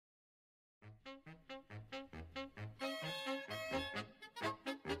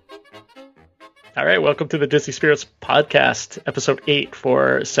All right, welcome to the Disney Spirits podcast, episode 8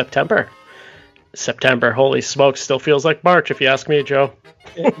 for September. Holy smokes, still feels like March if you ask me, Joe.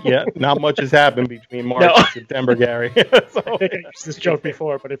 Yeah, not much has happened between March and September, Gary. So, I think I used this joke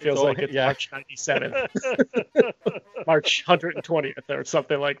before, but it feels like it's March 97th. March 120th or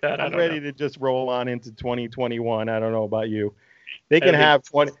something like that. I'm ready to just roll on into 2021. I don't know about you. They can have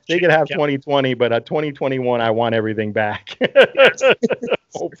 2020, but 2021, I want everything back.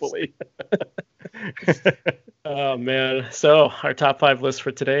 Hopefully. Oh, man. So our top 5 list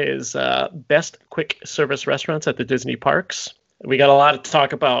for today is best quick service restaurants at the Disney parks. We got a lot to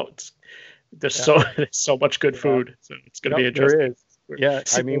talk about. There's so much good food. So it's going to be interesting. There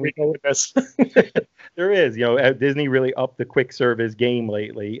is. Yeah, I mean, we go with this. There is. Disney really upped the quick service game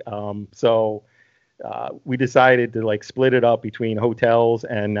lately. So we decided to split it up between hotels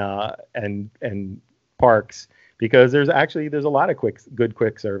and parks because there's a lot of good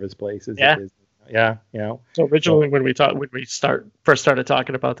quick service places. Yeah. Yeah, So originally, when we first started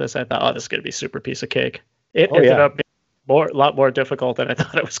talking about this, I thought, this is going to be a super piece of cake. It ended up being a lot more difficult than I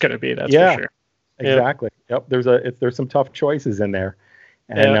thought it was going to be. That's for sure. Exactly. Yep. There's some tough choices in there,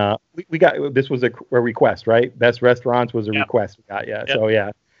 and we got this was a request, right? Best restaurants was a request we got. Yeah.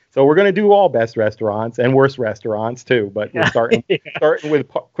 Yep. So we're going to do all best restaurants and worst restaurants too, but we're starting with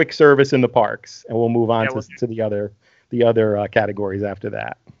quick service in the parks, and we'll move on to the other categories after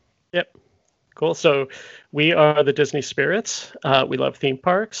that. Yep. Cool. So we are the Disney Spirits. We love theme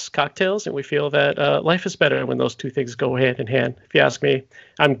parks, cocktails, and we feel that life is better when those two things go hand in hand. If you ask me,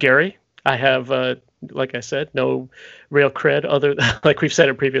 I'm Gary. I have, like I said, no real cred like we've said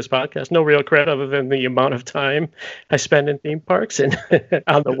in previous podcasts, no real cred other than the amount of time I spend in theme parks and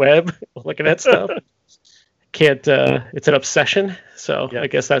on the web looking at stuff. It's an obsession. So I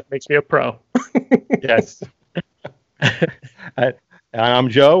guess that makes me a pro. Yes. I'm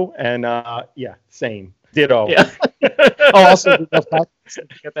Joe, and same. Ditto. Yeah. Also,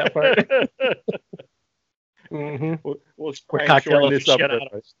 get that part. Mm-hmm. We'll shorten this up.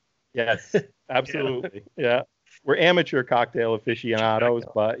 Yes, absolutely. Yeah, we're amateur cocktail aficionados,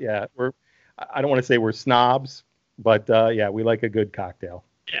 but I don't want to say we're snobs, but we like a good cocktail.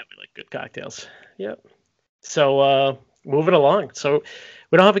 Yeah, we like good cocktails. Yep. So moving along. So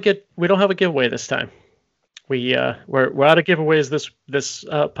we don't have a giveaway this time. We're out of giveaways this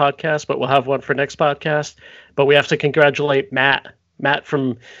podcast, but we'll have one for next podcast. But we have to congratulate Matt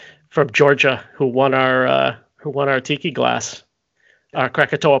from Georgia, who won our tiki glass, our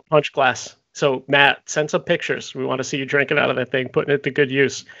Krakatoa punch glass. So Matt, send some pictures. We want to see you drinking out of that thing, putting it to good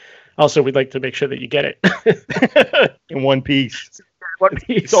use. Also, we'd like to make sure that you get it in one piece.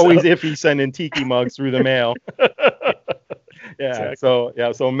 It's always iffy sending tiki mugs through the mail. Yeah.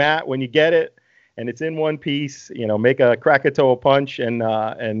 Exactly. So Matt, when you get it, and it's in one piece, make a Krakatoa punch and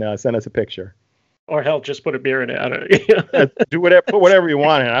send us a picture. Or hell, just put a beer in it. I don't Do whatever, put whatever you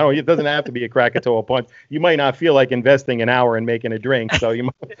want in it. It doesn't have to be a Krakatoa punch. You might not feel like investing an hour in making a drink, so you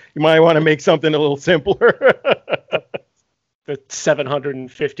might want to make something a little simpler. The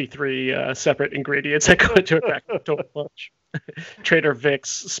 753 separate ingredients that go into a Krakatoa punch. Trader Vic's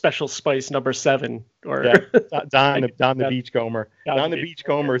special spice number 7, or Don the Beachcomber. Don the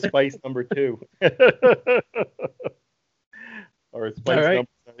Beachcomber, spice number 2, or spice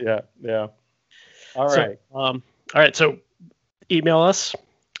number. Yeah. All right. All right. So email us,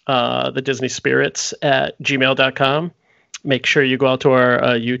 the Disney Spirits at gmail.com. Make sure you go out to our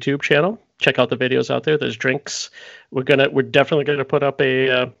YouTube channel. Check out the videos out there. There's drinks. We're definitely gonna put up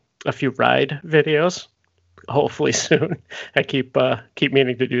a few ride videos. Hopefully soon. I keep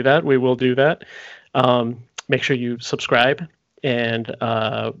meaning to do that. We will do that. Make sure you subscribe and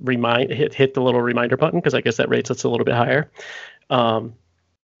hit the little reminder button, because I guess that rates us a little bit higher.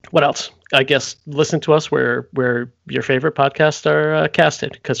 What else? I guess listen to us where your favorite podcasts are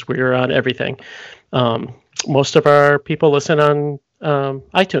casted, because we're on everything. Most of our people listen on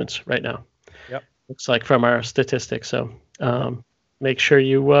iTunes right now. Yep. Looks like from our statistics. So make sure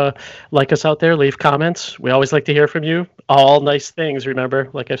you like us out there. Leave comments. We always like to hear from you. All nice things. Remember,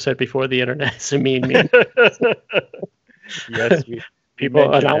 like I've said before, the internet is a mean. Yes,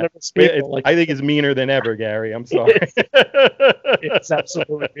 anonymous people. I think it's meaner than ever, Gary. I'm sorry. It's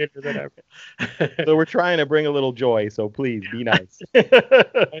absolutely meaner than ever. So we're trying to bring a little joy. So please be nice.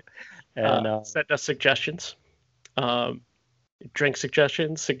 And send us suggestions. Drink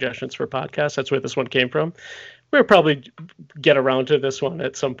suggestions for podcasts. That's where this one came from. We'll probably get around to this one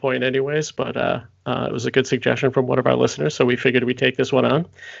at some point anyways, but it was a good suggestion from one of our listeners, so we figured we'd take this one on.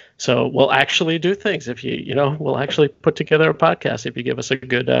 So we'll actually do things if we'll actually put together a podcast if you give us a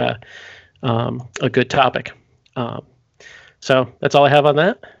good topic. So that's all I have on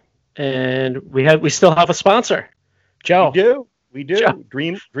that. And we still have a sponsor, Joe. We do. Joe.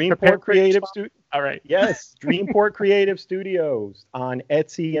 Dreamport Creative Studio. All right. Yes, Dreamport Creative Studios on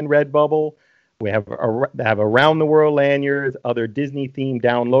Etsy and Redbubble. They have around the world lanyards, other Disney themed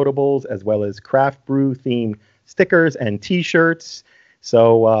downloadables, as well as craft brew themed stickers and T-shirts.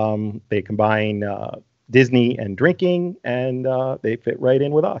 So they combine Disney and drinking, and they fit right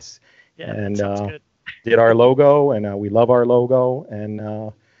in with us. Yeah, and sounds good. Did our logo, and we love our logo,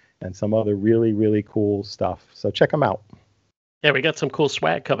 and some other really, really cool stuff. So check them out. Yeah, we got some cool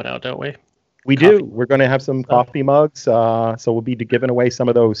swag coming out, don't we? We do. We're going to have some coffee mugs, so we'll be giving away some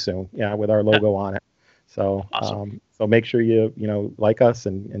of those soon. Yeah, with our logo on it. So, awesome. So make sure you like us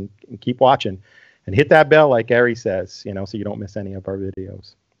and keep watching, and hit that bell like Gary says, so you don't miss any of our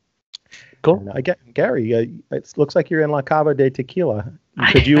videos. Cool. And, Gary, it looks like you're in La Cava de Tequila.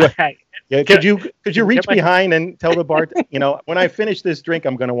 Could you? Could you reach behind and tell the bar? When I finish this drink,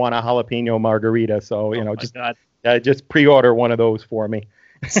 I'm going to want a jalapeno margarita. So just pre-order one of those for me.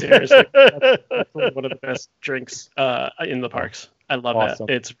 Seriously, that's one of the best drinks in the parks. I love Awesome.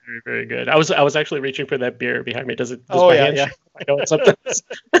 that. It's very, very good. I was actually reaching for that beer behind me. Does oh yeah, yeah. I know it's sometimes.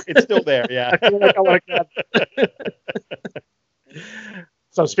 It's still there. Yeah. I feel like I want to grab it.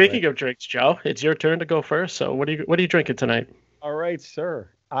 So speaking of drinks, Joe, it's your turn to go first. So what are you drinking tonight? All right, sir.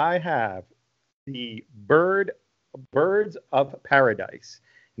 I have the Birds of Paradise.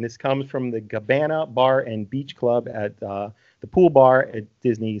 And this comes from the Cabana Bar and Beach Club at the pool bar at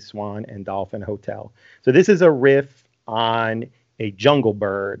Disney Swan and Dolphin Hotel. So this is a riff on a jungle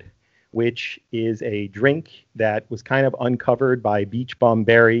bird, which is a drink that was kind of uncovered by Beachbum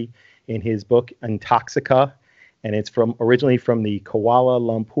Berry in his book Intoxica. And it's originally from the Kuala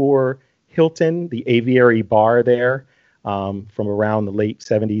Lumpur Hilton, the Aviary Bar there, from around the late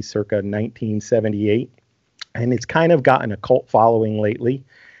 70s, circa 1978. And it's kind of gotten a cult following lately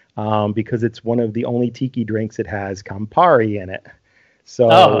because it's one of the only tiki drinks that has Campari in it.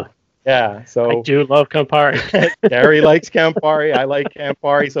 So, yeah. So I do love Campari. Gary likes Campari. I like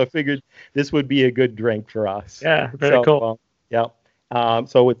Campari. So I figured this would be a good drink for us. Yeah, very cool. Yep.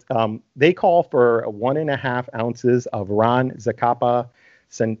 So it's they call for 1.5 ounces of Ron Zacapa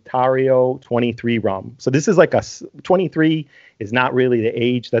Centanario 23 rum. So this is like 23 is not really the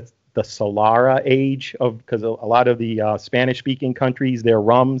age. That's the Solara age because a lot of the Spanish-speaking countries, their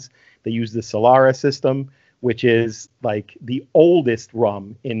rums, they use the Solara system, which is like the oldest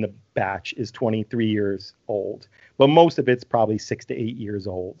rum in the batch is 23 years old. But most of it's probably 6 to 8 years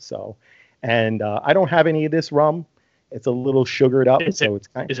old. So, and I don't have any of this rum. It's a little sugared up, is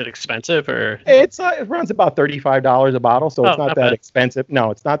it expensive or? It runs about $35 a bottle, so it's not that bad. expensive. No,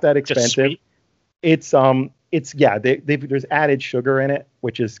 it's not that expensive. It's there's added sugar in it,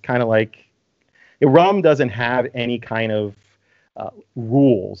 which is kind of like rum doesn't have any kind of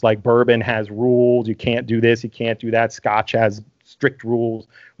rules. Like bourbon has rules. You can't do this, you can't do that. Scotch has strict rules.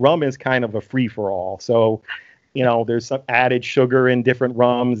 Rum is kind of a free for all. So, there's some added sugar in different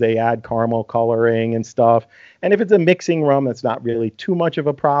rums. They add caramel coloring and stuff. And if it's a mixing rum, that's not really too much of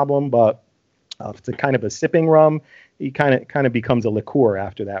a problem. But if it's a kind of a sipping rum, it kind of becomes a liqueur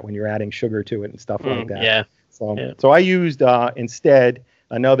after that when you're adding sugar to it and stuff like that. Yeah. So I used instead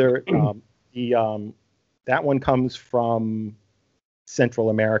another. That one comes from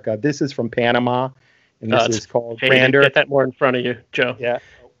Central America. This is from Panama, and this is called Grander. Get that more in front of you, Joe. Yeah.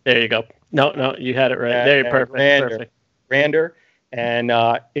 There you go. No, you had it right. There, perfect. Grander, and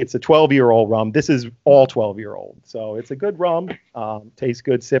it's a 12-year-old rum. This is all 12-year-old, so it's a good rum. Tastes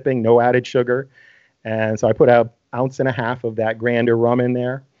good sipping, no added sugar, and so I put 1.5 ounces of that Grander rum in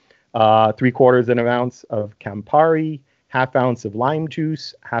there. 3/4 of an ounce of Campari, 1/2 ounce of lime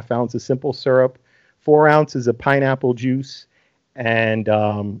juice, 1/2 ounce of simple syrup, 4 ounces of pineapple juice, and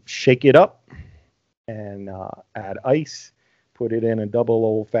shake it up and add ice. Put it in a double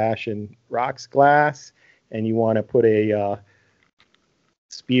old-fashioned rocks glass, and you want to put a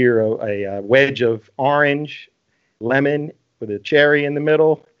wedge of orange, lemon with a cherry in the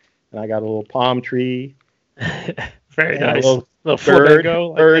middle, and I got a little palm tree. Very nice. Little birds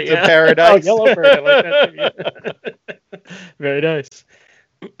of paradise. Yellow bird. I like that too. Very nice.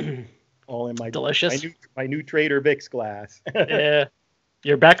 All in my delicious. My new Trader Vic's glass. Yeah.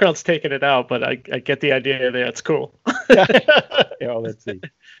 Your background's taking it out, but I get the idea there. It's cool. Let's see.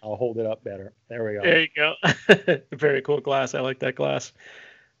 I'll hold it up better. There we go. There you go. Very cool glass. I like that glass.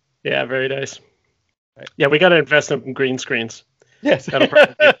 Yeah, very nice. Right. Yeah, we got to invest in green screens. Yes. That'll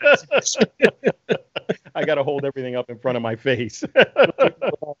probably be I got to hold everything up in front of my face.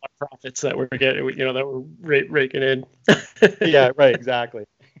 All my profits that we're getting, that we're raking in. Yeah, right. Exactly.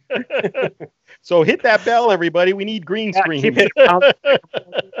 So hit that bell, everybody. We need green screens. Keep it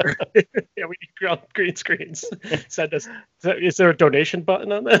yeah, we need green screens. Send us. Is there a donation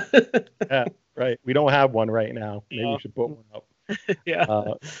button on that? Yeah, right. We don't have one right now. Maybe we should put one up.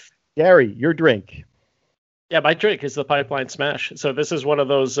 Yeah. Gary, your drink. Yeah, my drink is the Pipeline Smash. So this is one of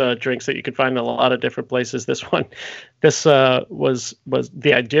those drinks that you can find in a lot of different places. This was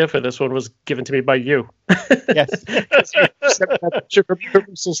the idea for this one was given to me by you. Yes.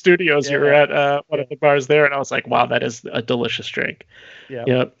 Universal Studios. You were at one of the bars there, and I was like, "Wow, that is a delicious drink." Yeah.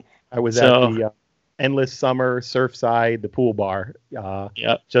 Yep. I was at the Endless Summer Surfside, the pool bar.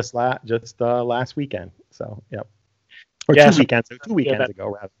 Just last weekend. So yep. Or 2 weekends. 2 weekends ago,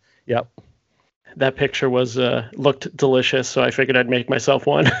 rather. Yep. That picture was looked delicious, so I figured I'd make myself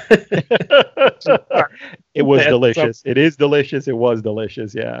one. It was delicious. It is delicious. It was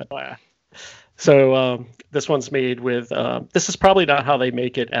delicious. Yeah. So this one's made with. This is probably not how they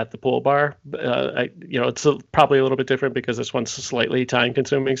make it at the pool bar. It's probably a little bit different because this one's slightly time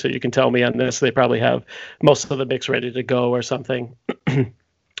consuming. So you can tell me on this. They probably have most of the mix ready to go or something.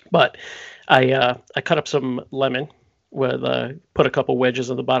 But I cut up some lemon. With put a couple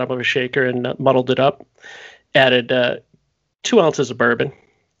wedges on the bottom of a shaker and muddled it up. Added 2 ounces of bourbon.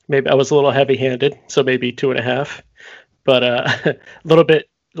 Maybe I was a little heavy-handed, so maybe 2.5. But a little bit,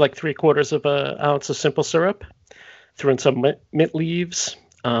 like 3/4 of an ounce of simple syrup. Threw in some mint leaves,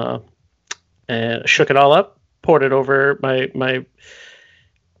 and shook it all up. Poured it over my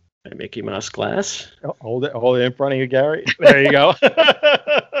Mickey Mouse glass. Oh, hold it in front of you, Gary. There you go.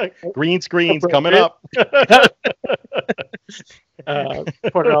 Green screens coming up.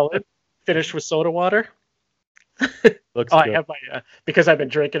 Poured it all in. Finished with soda water. Looks good. I have my because I've been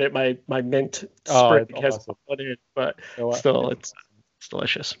drinking it. My mint sprig has awesome. put in, but still, it's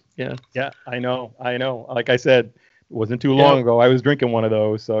delicious. Yeah. Yeah, I know. Like I said, it wasn't too long ago. I was drinking one of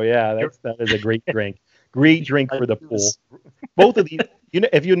those. So yeah, that is a great drink. Great drink for the pool. Both of these,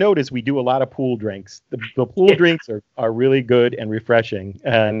 if you notice, we do a lot of pool drinks. The pool drinks are really good and refreshing,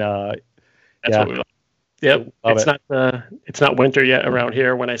 and that's what we like. Yep, it's not winter yet around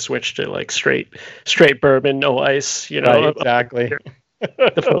here. When I switched to like straight bourbon, no ice. Right, exactly.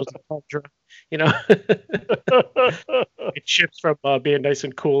 The frozen tundra. It shifts from being nice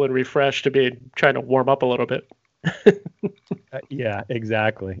and cool and refreshed to being trying to warm up a little bit. Yeah,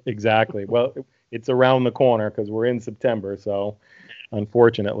 exactly. Well, it's around the corner because we're in September, so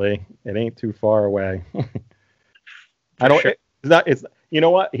unfortunately, it ain't too far away. I don't. Sure. It's you know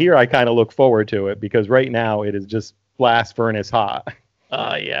what? Here, I kind of look forward to it because right now it is just blast furnace hot.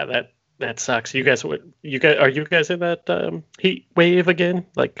 Yeah, that sucks. Are you guys in that heat wave again?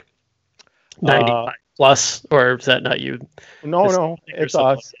 Like 95 plus, or is that not you? No, it's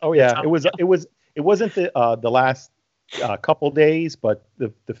us. Oh yeah, it wasn't the last couple days, but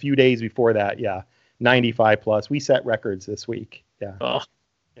the few days before that, yeah, 95 plus. We set records this week. Yeah. Oh,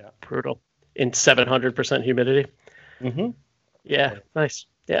 yeah, brutal. In 700% humidity. Mm-hmm. Yeah, nice.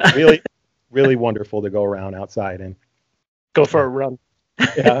 Yeah. Really, really wonderful to go around outside and go for a run.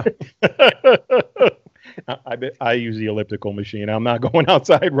 Yeah. I use the elliptical machine. I'm not going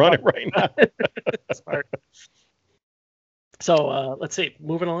outside running right now. Smart. So let's see.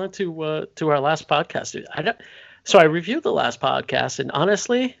 Moving on to our last podcast. I reviewed the last podcast, and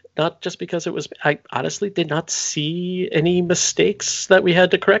honestly, not just because I honestly did not see any mistakes that we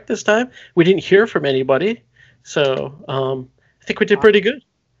had to correct this time. We didn't hear from anybody, so I think we did pretty good.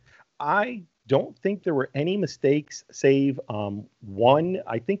 I don't think there were any mistakes, save one.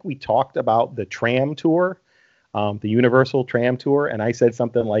 I think we talked about the tram tour, the Universal tram tour, and I said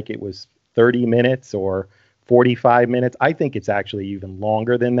something like it was 30 minutes or 45 minutes. I think it's actually even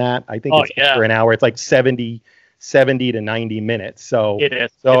longer than that. I think it's over an hour. It's like 70 to 90 minutes. So it is.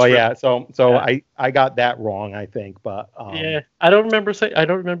 So yeah. So I got that wrong, I think. But I don't remember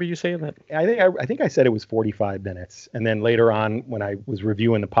you saying that. I think I said it was 45 minutes, and then later on when I was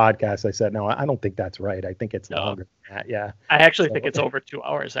reviewing the podcast, I said no, I don't think that's right. I think it's longer than that. Yeah. I actually think it's over 2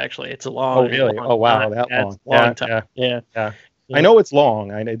 hours. Actually, it's a long. Oh really? Long oh wow, time. That long. Long time. Yeah. I know it's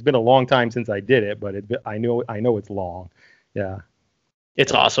long. It's been a long time since I did it, but I know it's long. Yeah.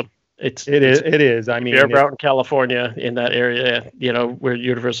 It's awesome. It is. I mean, if you're out in California in that area, where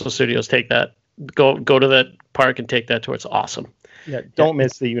Universal Studios take that, go to that park and take that tour. It's awesome. Yeah, don't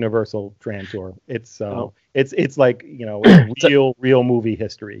miss the Universal Tram Tour. It's it's like real movie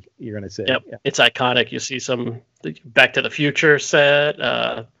history. You're gonna say. Yep. Yeah. It's iconic. You see some Back to the Future set.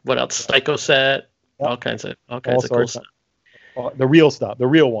 What else? Psycho set. Yep. All kinds of cool stuff. The real stuff. The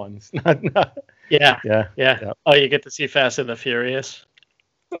real ones. Yeah. Oh, you get to see Fast and the Furious.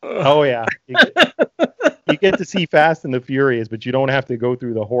 Oh yeah, you get to see Fast and the Furious, but you don't have to go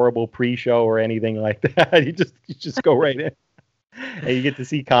through the horrible pre-show or anything like that. You just go right in, and you get to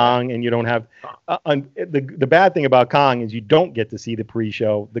see Kong, and you don't have. The bad thing about Kong is you don't get to see the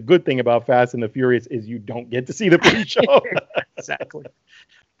pre-show. The good thing about Fast and the Furious is you don't get to see the pre-show. Exactly.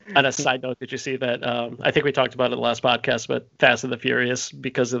 On a side note, did you see that? I think we talked about it in the last podcast, but Fast and the Furious,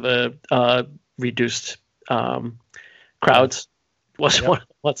 because of the reduced crowds,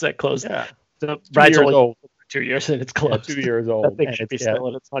 once that closed. Yeah. The ride's only old. 2 years and it's closed. Yeah, 2 years old. That thing should be still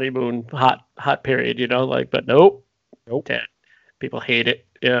in its honeymoon hot period, but nope. People hate it.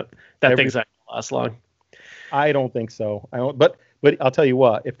 Yeah. Thing's not gonna last long. I don't think so. But I'll tell you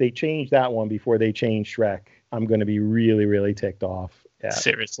what, if they change that one before they change Shrek, I'm going to be really, really ticked off. Yeah.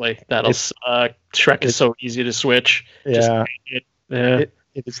 Seriously. Shrek is so easy to switch. Yeah.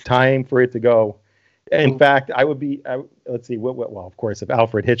 It's time for it to go. In fact, I would be. Let's see. Well, of course, if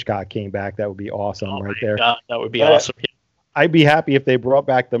Alfred Hitchcock came back, that would be awesome, right there. God, that would be awesome. I'd be happy if they brought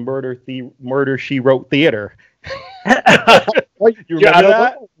back the Murder She Wrote theater. You remember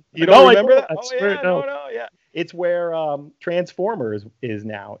that? You don't remember that? Oh yeah, no, yeah. It's where Transformers is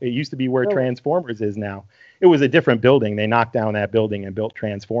now. It used to be where Transformers is now. It was a different building. They knocked down that building and built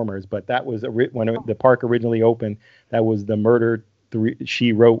Transformers, but that was when the park originally opened. That was the Murder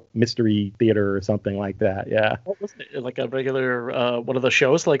She Wrote Mystery Theater or something like that. Yeah. What was it? Like a regular one of the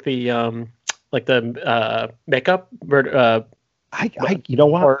shows, like the makeup. You know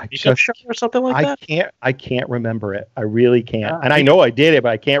what? Or something like that. I can't remember it. I really can't. And I know I did it,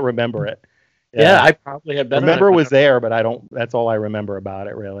 but I can't remember it. Yeah, I probably have been. Remember it was there, but I don't. That's all I remember about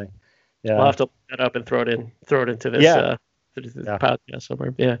it, really. Yeah. We'll have to look that up and throw it into this. This podcast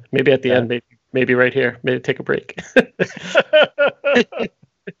somewhere. Yeah, maybe at the end. Maybe right here. Maybe take a break.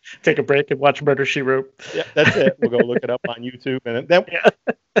 Take a break and watch Murder, She Wrote. Yeah, that's it. We'll go look it up on YouTube, and then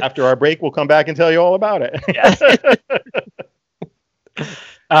after our break, we'll come back and tell you all about it.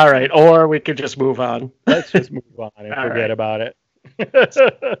 All right, or we could just move on. Let's just move on and forget about it.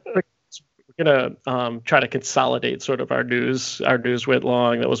 We're gonna try to consolidate sort of our news. Our news went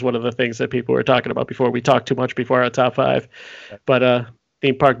long. That was one of the things that people were talking about before. We talked too much before our top five, but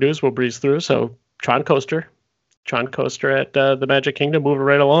theme park news we'll breeze through. So Tron coaster at the Magic Kingdom, moving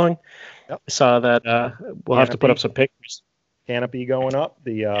right along. Yep. I saw that we'll have to put up some pictures. Canopy going up,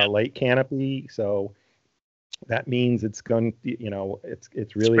 the light canopy. So that means it's going.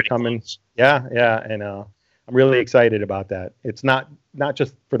 It's really coming. Close. Yeah, and I'm really excited about that. It's not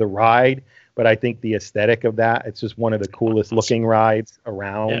just for the ride, but I think the aesthetic of that. It's just one of the coolest looking rides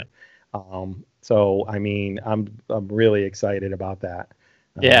around. Yeah. So I mean, I'm really excited about that.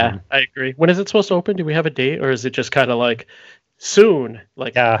 Yeah, I agree. When is it supposed to open? Do we have a date, or is it just kind of like soon?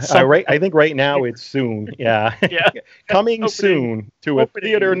 Like I think right now it's soon. Yeah, coming soon to a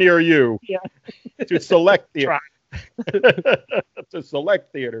theater near you. Yeah, to select theater. To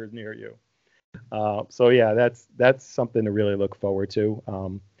select theaters near you. So yeah, that's something to really look forward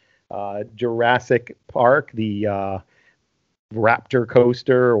to. Jurassic Park, the Raptor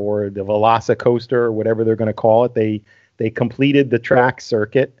coaster or the Velocicoaster or whatever they're going to call it. They completed the track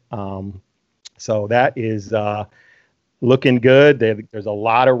circuit. So that is looking good. There's a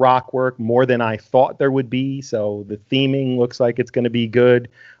lot of rock work, more than I thought there would be. So the theming looks like it's going to be good.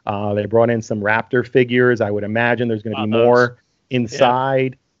 They brought in some Raptor figures. I would imagine there's going to be more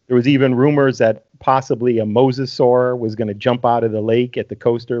inside. Yeah. There was even rumors that possibly a mosasaur was going to jump out of the lake at the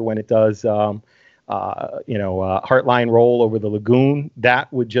coaster when it does, Heartline roll over the lagoon.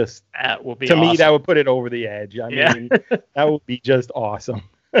 That would be awesome. Me, that would put it over the edge. I mean, that would be just awesome.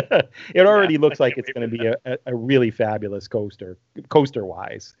 It already looks like it's going to be a really fabulous coaster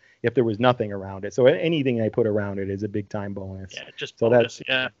wise, if there was nothing around it. So anything they put around it is a big time bonus. Yeah, just so bonus.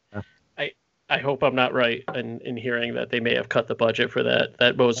 I hope I'm not right in hearing that they may have cut the budget for that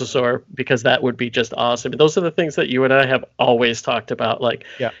mosasaur, because that would be just awesome. Those are the things that you and I have always talked about. Like,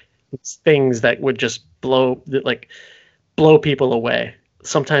 it's things that would just blow people away.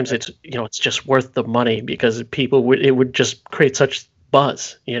 Sometimes it's just worth the money because it would just create such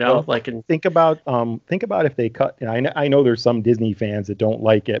buzz, think about if they cut, and I know there's some Disney fans that don't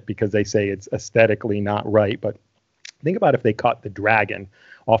like it because they say it's aesthetically not right, but think about if they cut the dragon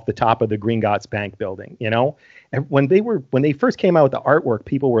off the top of the Gringotts Bank building, and when they first came out with the artwork,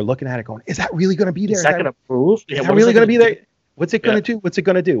 people were looking at it going, is that really going to be there? Is that going to move? Is that really going to be there? What's it going to do? What's it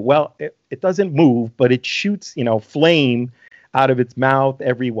going to do? Well, it doesn't move, but it shoots, flame out of its mouth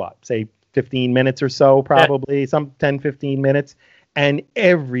every, say 15 minutes or so, probably some 10, 15 minutes. and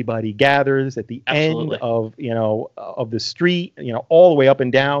everybody gathers at the Absolutely. end of of the street, all the way up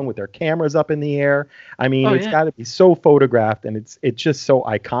and down with their cameras up in the air. I mean, Oh it's yeah. got to be so photographed, and it's just so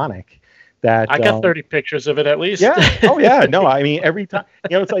iconic that I got 30 pictures of it at least. yeah. Oh yeah. No, I mean, every time,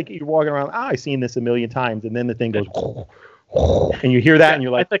 it's like you're walking around. I've seen this a million times, and then the thing goes, and you hear that, and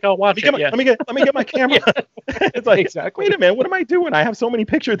you're like, I think I'll watch it. let me get my camera. It's like, exactly. Wait a minute, what am I doing? I have so many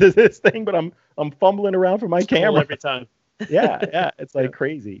pictures of this thing, but I'm fumbling around for my camera every time. yeah, it's like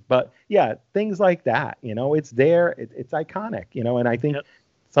crazy. But yeah, things like that, it's there. It's iconic, and I think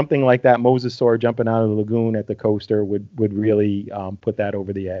something like that mosasaur jumping out of the lagoon at the coaster would really put that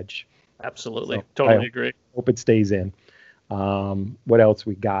over the edge. Absolutely. So Totally agree. Hope it stays in. What else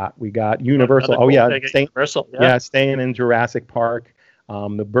we got? We got Universal. Cool Universal. Yeah, staying in Jurassic Park.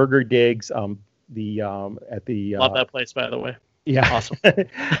 The Burger Digs. At the love that place, by the way. Yeah, awesome.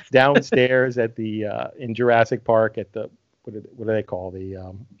 Downstairs at the in Jurassic Park at the what do they call the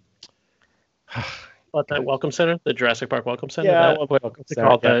what, that Welcome Center, the Jurassic Park Welcome Center. Yeah, Welcome Center.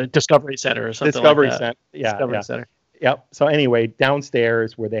 Called the Discovery Center or something. Discovery Center. Yeah, Discovery Center. Yep. So anyway,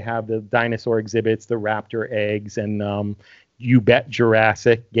 downstairs where they have the dinosaur exhibits, the raptor eggs, and You Bet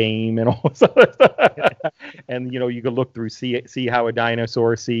Jurassic game and all this other stuff. And you can look through, see how a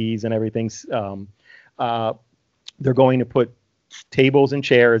dinosaur sees and everything's. They're going to put tables and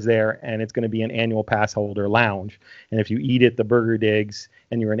chairs there, and it's going to be an annual pass holder lounge. And if you eat at the Burger Digs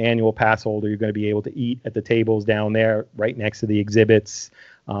and you're an annual pass holder, you're going to be able to eat at the tables down there, right next to the exhibits.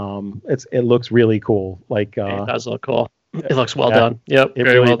 It looks really cool. Like it does look cool. It looks well done. Yep,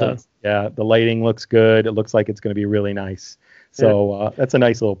 very really well does. done. Yeah, the lighting looks good. It looks like it's going to be really nice. So that's a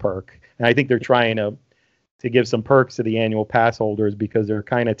nice little perk. And I think they're trying to give some perks to the annual pass holders because they're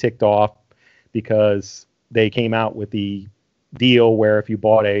kind of ticked off because they came out with the deal where if you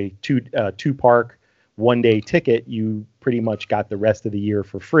bought a two park 1 day ticket, you pretty much got the rest of the year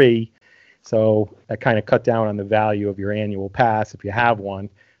for free. So that kind of cut down on the value of your annual pass if you have one.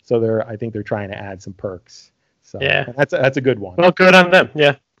 So I think they're trying to add some perks. So that's a good one. Well, good on them.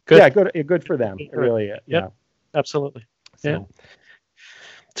 Yeah. Good. Yeah, good for them. It really. Yeah. Absolutely. So. Yeah.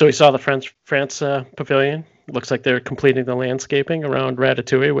 So we saw the France pavilion. Looks like they're completing the landscaping around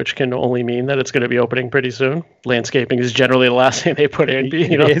Ratatouille, which can only mean that it's going to be opening pretty soon. Landscaping is generally the last thing they put in.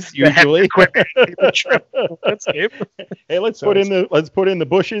 It is usually. Landscape. Hey, let's put in the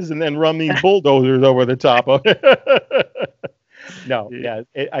bushes and then run these bulldozers over the top of it. No,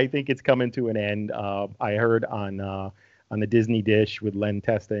 I think it's coming to an end. I heard on the Disney Dish with Len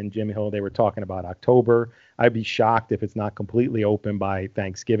Testa and Jim Hill, they were talking about October. I'd be shocked if it's not completely open by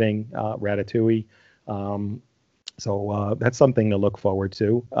Thanksgiving, Ratatouille. So that's something to look forward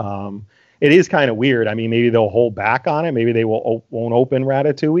to. It is kind of weird. I mean, maybe they'll hold back on it. Maybe they won't open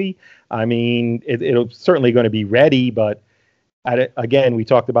Ratatouille. I mean, it'll certainly going to be ready, but again, we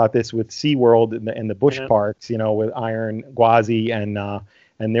talked about this with SeaWorld and the Busch parks, with Iron Gwazi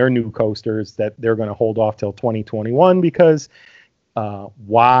and their new coasters that they're going to hold off till 2021 because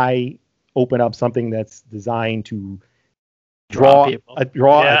why open up something that's designed to draw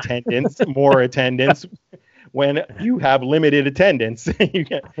attendance, more attendance when you have limited attendance.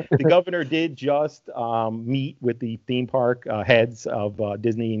 The governor did just meet with the theme park heads of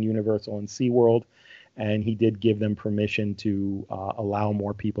Disney and Universal and SeaWorld, and he did give them permission to allow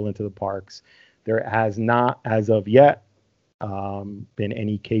more people into the parks. There has not, as of yet, been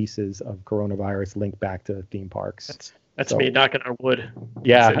any cases of coronavirus linked back to theme parks. That's me knocking on wood.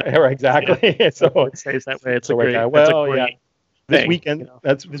 Yeah, exactly. Yeah. So it stays that way. It's a great. This weekend,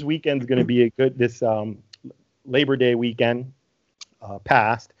 this weekend's going to be a good. This Labor Day weekend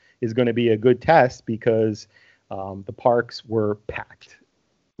past is going to be a good test because the parks were packed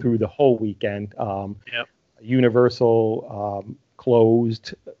through the whole weekend. Universal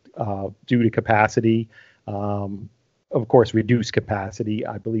closed due to capacity. Of course, reduced capacity.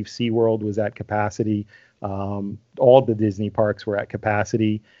 I believe SeaWorld was at capacity. All the Disney parks were at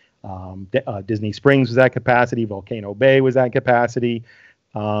capacity. Disney Springs was at capacity. Volcano Bay was at capacity.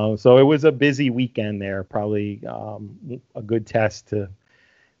 So it was a busy weekend there. Probably a good test to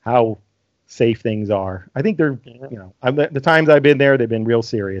how safe things are. I think they're, the times I've been there, they've been real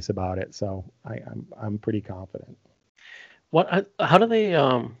serious about it. So I'm pretty confident. How do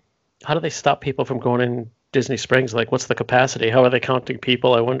they stop people from going in Disney Springs? Like, what's the capacity? How are they counting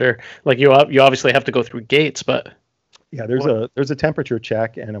people? I wonder. Like, you obviously have to go through gates, but there's a temperature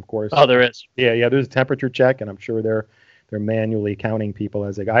check, and of course, there is. There's a temperature check, and I'm sure they're manually counting people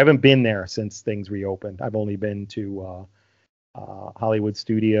as they go. I haven't been there since things reopened. I've only been to Hollywood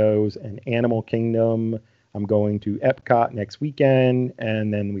Studios and Animal Kingdom. I'm going to Epcot next weekend,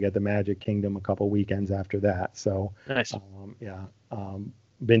 and then we got the Magic Kingdom a couple weekends after that. So nice.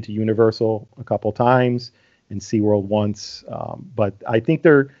 Been to Universal a couple times and SeaWorld once, but I think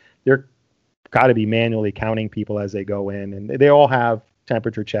they're got to be manually counting people as they go in, and they all have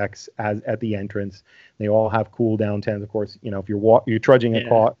temperature checks at the entrance. They all have cool down tents. Of course, if you're trudging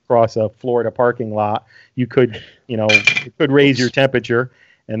across a Florida parking lot, you could raise your temperature,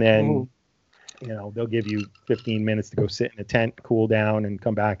 and then they'll give you 15 minutes to go sit in a tent, cool down, and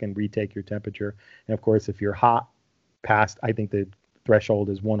come back and retake your temperature. And of course, if you're hot past, I think the threshold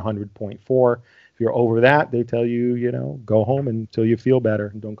is 100.4. If you're over that, they tell you, go home until you feel better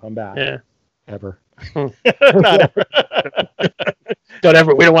and don't come back. Yeah. Ever. Not ever. Don't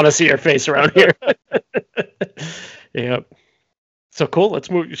ever. We don't want to see your face around here. Yep. So cool. Let's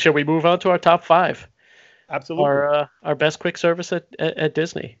move. Shall we move on to our top 5? Absolutely. Our best quick service at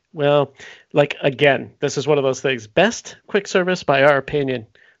Disney. Well, again, this is one of those things. Best quick service by our opinion.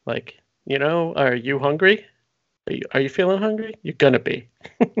 Are you hungry? Are you feeling hungry? You're gonna be.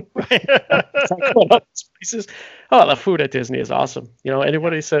 Places. Oh, the food at Disney is awesome.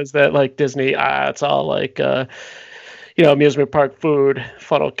 Anybody says that Disney, it's all amusement park food,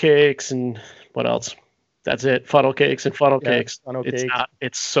 funnel cakes, and what else? That's it. Funnel cakes and funnel cakes. Funnel it's cakes. not.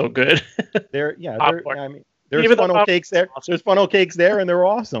 It's so good. There's funnel cakes there. Awesome. There's funnel cakes there, and they're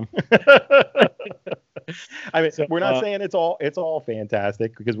awesome. We're not saying it's all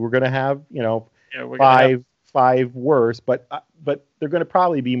fantastic, because we're gonna have five worse, but they're going to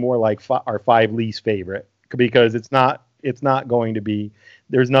probably be more like our 5 least favorite, because it's not going to be.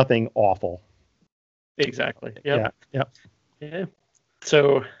 There's nothing awful. Exactly. Yep. Yeah.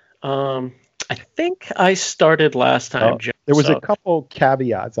 So, I think I started last time. There was a couple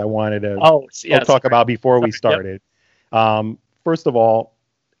caveats I wanted to talk about before we started. Yep. First of all,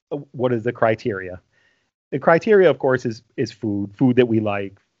 what is the criteria? The criteria, of course, is food that we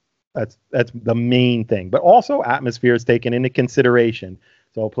like. That's the main thing, but also atmosphere is taken into consideration.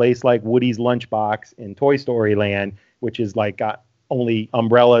 So a place like Woody's Lunchbox in Toy Story Land, which is got only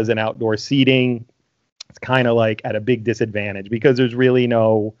umbrellas and outdoor seating, it's kind of at a big disadvantage, because there's really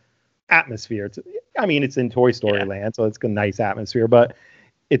no atmosphere. It's in Toy Story Land, so it's a nice atmosphere, but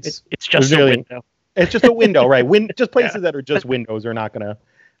it's just a window. It's just a window, right? Just places that are just windows are not gonna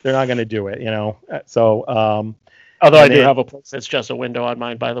do it, So. Although I do have a place that's just a window on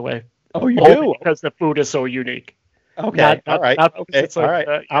mine, by the way. Oh, you do? Because the food is so unique. Okay. All right.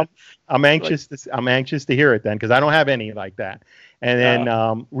 I'm anxious to hear it then, because I don't have any like that. And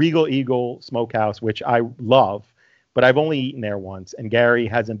then Regal Eagle Smokehouse, which I love, but I've only eaten there once. And Gary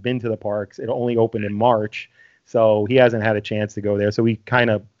hasn't been to the parks. It only opened in March, so he hasn't had a chance to go there. So we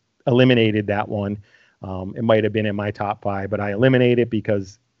kind of eliminated that one. It might have been in my top 5, but I eliminated it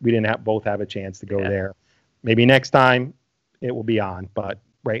because we didn't both have a chance to go there. Maybe next time it will be on, but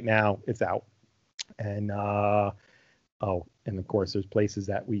right now it's out. And and of course there's places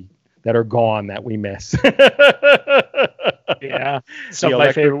that are gone that we miss. Yeah, some of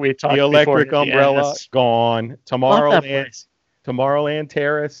my favorite we talked. The Electric Umbrella gone. Tomorrowland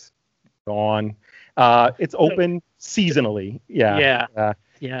Terrace gone. It's open seasonally. Yeah.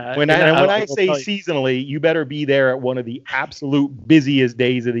 When I say seasonally, you better be there at one of the absolute busiest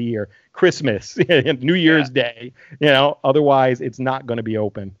days of the year, Christmas, New Year's Day. Otherwise it's not going to be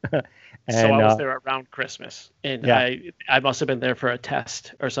open. So I was there around Christmas, and I must have been there for a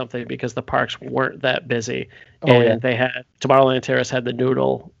test or something, because the parks weren't that busy. They had Tomorrowland Terrace had the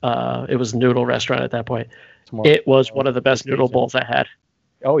noodle. It was a noodle restaurant at that point. It was one of the best noodle bowls I had.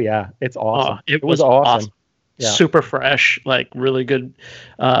 Oh yeah, it's awesome. It was awesome. Yeah. Super fresh, really good.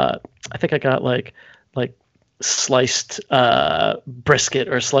 I think I got like sliced brisket,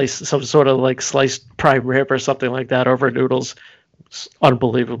 or some sort of sliced prime rib or something like that over noodles. It's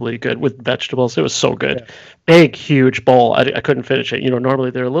unbelievably good with vegetables. It was so good. Yeah. Big, huge bowl. I couldn't finish it. Normally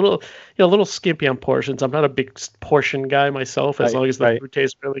they're a little skimpy on portions. I'm not a big portion guy myself, as long as the food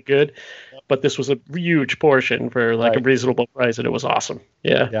tastes really good. Yep. But this was a huge portion for a reasonable price, and it was awesome.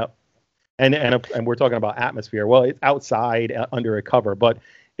 Yeah. Yep. And we're talking about atmosphere. Well, it's outside under a cover, but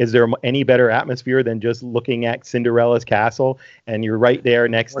is there any better atmosphere than just looking at Cinderella's castle, and you're right there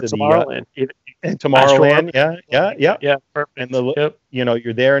next to Tomorrowland? Tomorrowland, yeah, perfect. And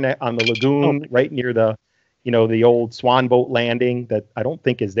you're there on the lagoon, right near the old Swan boat landing that I don't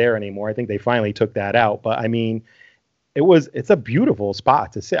think is there anymore. I think they finally took that out. But it's a beautiful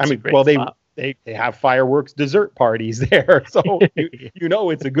spot to sit. They have fireworks dessert parties there, so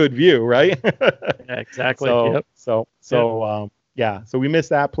it's a good view, right? Yeah, exactly. So we missed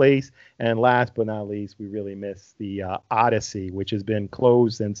that place, and last but not least, we really missed the Odyssey, which has been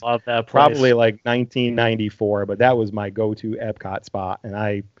closed since probably 1994. But that was my go-to Epcot spot, and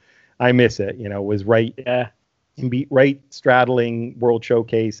I miss it. It was right. Yeah. right straddling World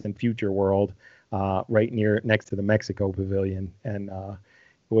Showcase and Future World, right next to the Mexico Pavilion, and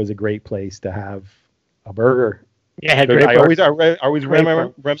it was a great place to have a burger. Yeah, I always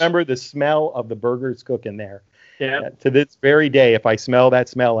remember the smell of the burgers cooking there. Yeah. To this very day, if I smell that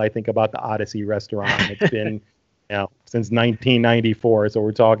smell, I think about the Odyssey restaurant. It's been since 1994, so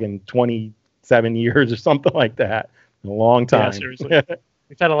we're talking 27 years or something like that. A long time. Yeah, seriously.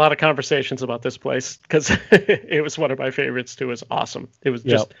 We've had a lot of conversations about this place because it was one of my favorites too. It was awesome. It was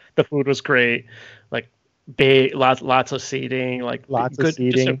just the food was great, like big, lots of seating, like lots good, of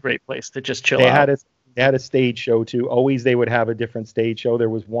seating. just a great place to just chill out. They had a stage show too. Always they would have a different stage show. There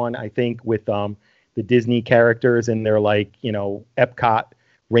was one, I think, with the Disney characters in their Epcot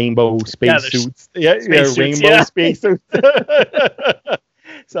rainbow space suits. Rainbow space suits.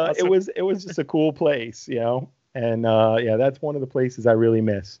 So awesome. it was just a cool place, And that's one of the places I really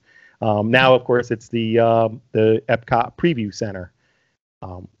miss. Now, of course, it's the Epcot Preview Center.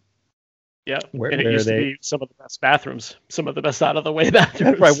 Where it used to be some of the best bathrooms, some of the best out of the way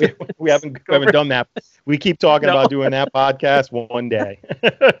bathrooms. That's right. We haven't done that. We keep talking about doing that podcast one day.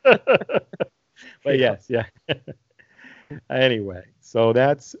 But yes. Anyway, so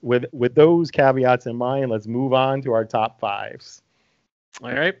that's with those caveats in mind. Let's move on to our top fives.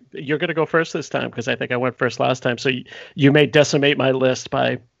 All right, you're going to go first this time because I think I went first last time. So you may decimate my list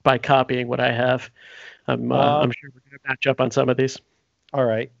by copying what I have. I'm sure we're going to match up on some of these. All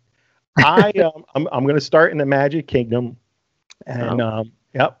right. I'm going to start in the Magic Kingdom, and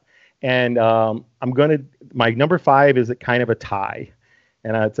my number 5 is a kind of a tie,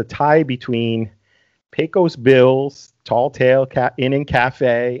 and it's a tie between Pecos Bill's Tall Tale Inn and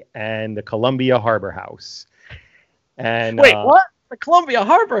Cafe and the Columbia Harbor House. And wait, what? The Columbia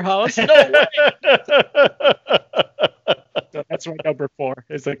Harbor House? No way. So that's my number 4.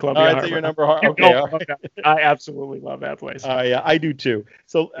 Is the Columbia Harbor? Your number. Okay. I absolutely love that place. Yeah, I do too.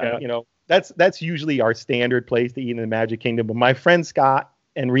 So that's usually our standard place to eat in the Magic Kingdom. But my friend Scott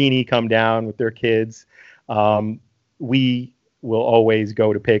and Renee come down with their kids. We will always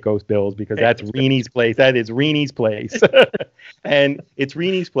go to Pecos Bill's because that's Renee's place. That is Renee's place, and it's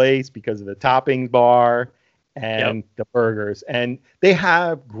Renee's place because of the toppings bar and the burgers. And they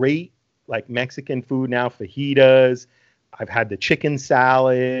have great Mexican food now, fajitas. I've had the chicken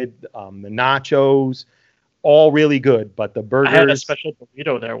salad, the nachos, all really good. But the burgers. I had a special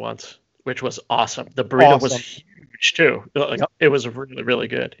burrito there once, which was awesome. The burrito was huge too. It was really, really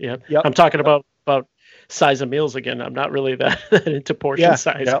good. Yep. I'm talking about size of meals again. I'm not really that into portion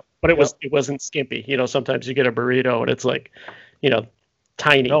size, but it wasn't skimpy. Sometimes you get a burrito and it's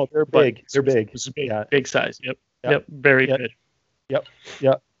tiny. No, they're big. They're big. It was big, big size. Yep. Very good. Yep.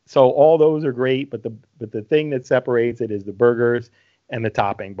 So all those are great, but the thing that separates it is the burgers and the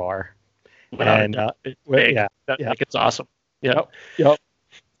topping bar. It's awesome. Yep.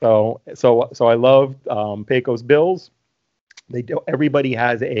 So I love Pecos Bill's. Everybody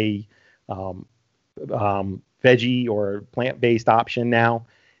has a veggie or plant-based option now,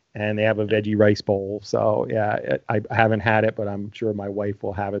 and they have a veggie rice bowl. So I haven't had it, but I'm sure my wife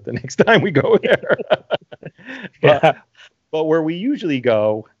will have it the next time we go there. But where we usually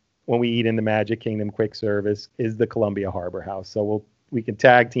go when we eat in the Magic Kingdom quick service is the Columbia Harbor House. So we can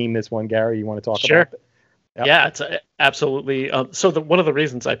tag team this one. Gary, you want to talk about it? Yep. Yeah, it's absolutely. So one of the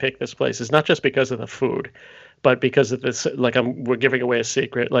reasons I picked this place is not just because of the food, but because of this. We're giving away a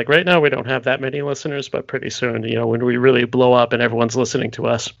secret. Right now we don't have that many listeners, but pretty soon, when we really blow up and everyone's listening to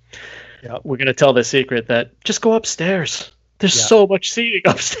us, we're going to tell the secret that just go upstairs. There's so much seating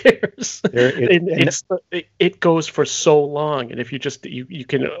upstairs. It goes for so long, and if you just you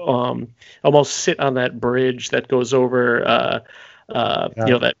can almost sit on that bridge that goes over.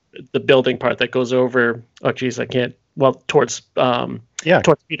 That the building part that goes over. Oh, geez, I can't. Well, towards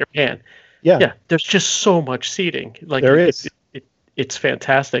Peter Pan. Yeah. There's just so much seating. There is. It's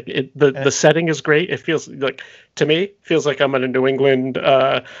fantastic. The setting is great. It feels like I'm in a New England,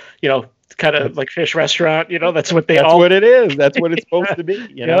 kind of like fish restaurant. That's what that's what it is. That's what it's supposed to be.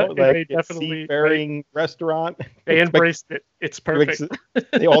 Definitely seafaring restaurant. They embraced it. It's perfect.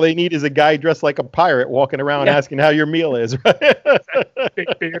 All they need is a guy dressed like a pirate walking around asking how your meal is. Right? Big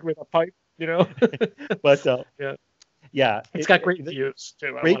beard with a pipe. But it's got great views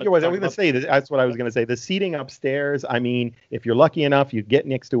too. That's what I was going to say. The seating upstairs. I mean, if you're lucky enough, you get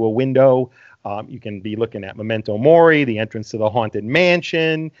next to a window. You can be looking at Memento Mori, the entrance to the Haunted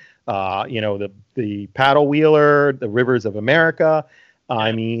Mansion. The paddle wheeler, the Rivers of America.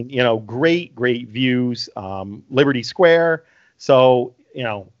 I mean, great views. Liberty Square. So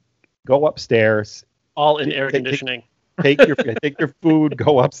go upstairs. All in air conditioning. Take your food,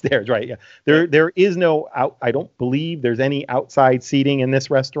 go upstairs. Right. Yeah. There is no out. I don't believe there's any outside seating in this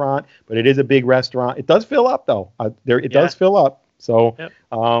restaurant, but it is a big restaurant. It does fill up though. It does fill up. So,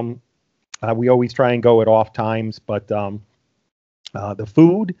 we always try and go at off times, but the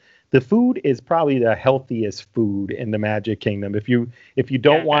food is probably the healthiest food in the Magic Kingdom. If you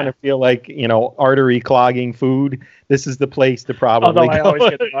don't want to feel like, artery clogging food, this is the place to probably go. I always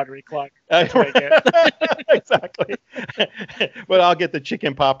get the artery clog. That's what I get. Exactly. But I'll get the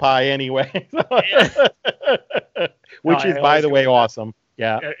chicken pot pie anyway. Which is, by the way, awesome.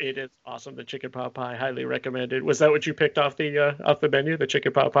 Yeah, it is awesome. The chicken pot pie, highly recommended. Was that what you picked off the menu? The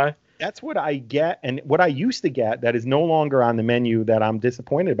chicken pot pie? That's what I get, and what I used to get that is no longer on the menu that I'm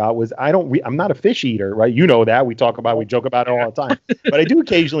disappointed about was I'm not a fish eater, right? You know that we joke about it all the time. But I do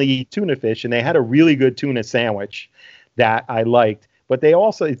occasionally eat tuna fish, and they had a really good tuna sandwich that I liked. But they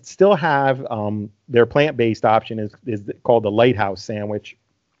also still have their plant-based option is called the Lighthouse sandwich,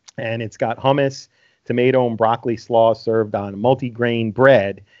 and it's got hummus, tomato and broccoli slaw served on multigrain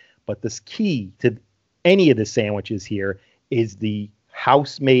bread. But the key to any of the sandwiches here is the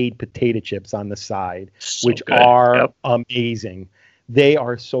house-made potato chips on the side, which are amazing. They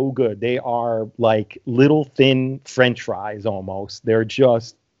are so good. They are like little thin French fries almost. They're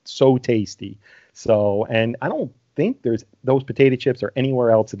just so tasty. So, and I don't think those potato chips are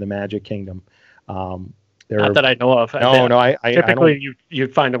anywhere else in the Magic Kingdom. Not that I know of. I typically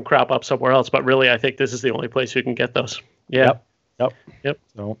you'd find them crop up somewhere else, but really I think this is the only place you can get those. Yeah. Yep.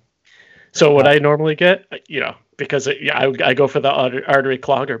 So what I normally get, because I go for the artery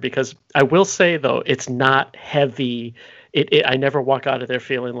clogger, because I will say though, it's not heavy. I never walk out of there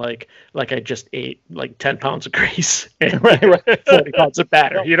feeling like I just ate like 10 pounds of grease and 40 pounds of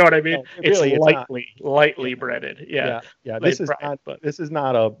batter. You know what I mean? It's lightly breaded. Yeah. This is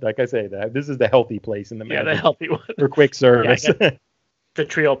not like I say that. This is the healthy place in the Magic. The healthy one for quick service. The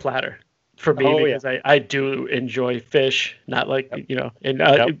trio platter. For me, because I do enjoy fish, not like,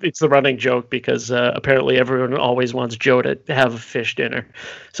 it's the running joke because apparently everyone always wants Joe to have a fish dinner.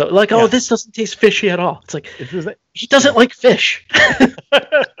 So this doesn't taste fishy at all. It's like, he doesn't like fish.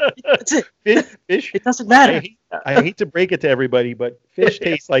 That's it. Fish. It doesn't matter. I hate to break it to everybody, but fish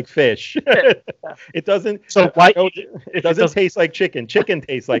tastes like fish. It doesn't. So why? It doesn't taste like chicken. Chicken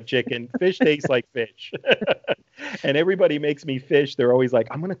tastes like chicken. Fish tastes like fish. And everybody makes me fish. They're always like,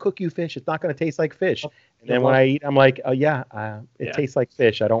 "I'm going to cook you fish. It's not going to taste like fish." And then when I eat, I'm like, it tastes like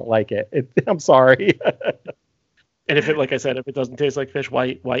fish. I don't like it. I'm sorry. And if it doesn't taste like fish,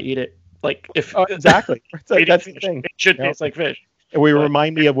 why eat it? Like exactly. That's the thing. It should taste like fish. And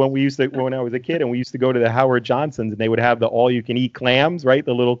remind me of when I was a kid and we used to go to the Howard Johnsons and they would have the all-you-can-eat clams, right?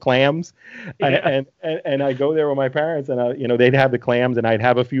 The little clams. Yeah. And I go there with my parents and they'd have the clams and I'd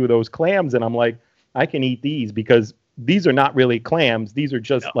have a few of those clams and I'm like, I can eat these because these are not really clams. These are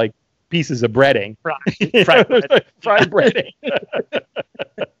just like pieces of breading. Fried breading.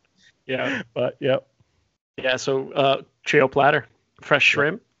 Yeah. But yep. Yeah. So trio platter, fresh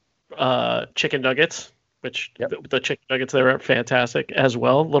shrimp, chicken nuggets. Which the chicken nuggets there are fantastic as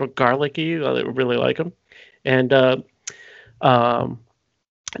well. A little garlicky, I really like them, and the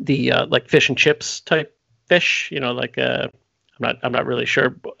like fish and chips type fish. I'm not really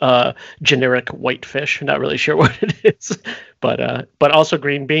sure. Generic white fish. I'm not really sure what it is, but also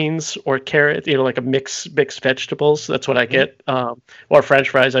green beans or carrot. Like a mixed vegetables. That's what I get. Or French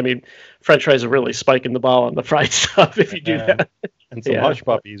fries. I mean, French fries are really spiking the ball on the fried stuff if you do that. And some hush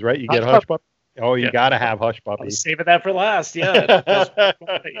puppies, right? You get hush puppies. Oh, you gotta have hush puppies. Saving that for last, yeah.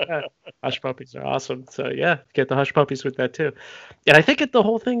 Hush puppies are awesome. So get the hush puppies with that too. And I think the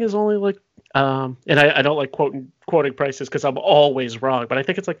whole thing is only like, and I don't like quoting prices because I'm always wrong, but I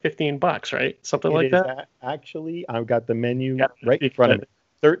think it's like $15, right? Something like that. Actually, I've got the menu right in front of me.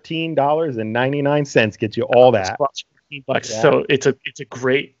 $13.99 gets you all that. $14. Yeah. So it's a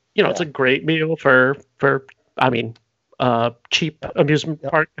great, it's a great meal for cheap amusement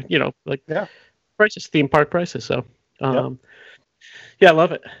park, prices, theme park prices. So, I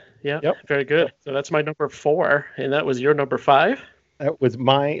love it. Yeah, very good. So that's my number 4, and that was your number 5. That was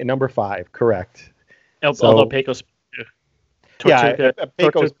my number 5, correct. Although Pecos.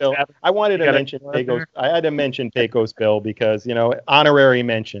 Pecos Bill. I wanted to mention Pecos. I had to mention Pecos Bill because honorary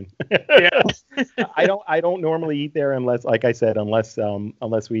mention. I don't normally eat there unless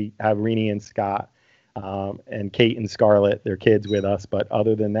we have Renee and Scott. And Kate and Scarlett, their kids with us. But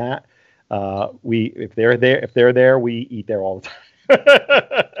other than that, if they're there, we eat there all the time.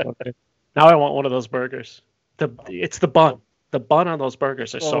 Okay. Now I want one of those burgers. It's the bun. The bun on those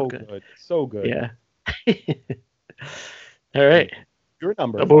burgers are so good. So good. Yeah. All right. Your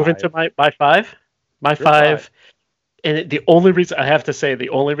number. So moving to my 5. My 5 the only reason I have to say, the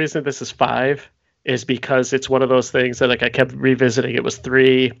only reason this is 5 is because it's one of those things that like I kept revisiting. It was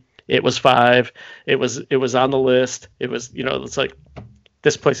 3, it was 5, it was on the list. It was, it's like,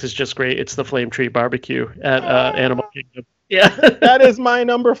 this place is just great. It's the Flame Tree Barbecue at Animal Kingdom. Yeah, that is my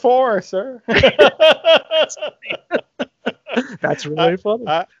number 4, sir. That's really funny.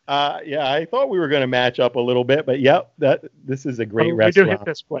 Yeah, I thought we were going to match up a little bit, but yep, this is a great restaurant. We do hit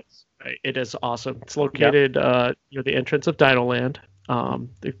this place. Right? It is awesome. It's located near the entrance of Dino Land,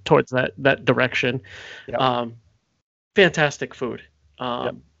 towards that direction. Yep. Fantastic food.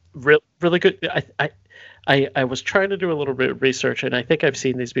 Really good. I was trying to do a little bit of research, and I think I've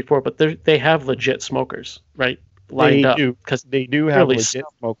seen these before, but they have legit smokers, right? Lined up, because they do have legit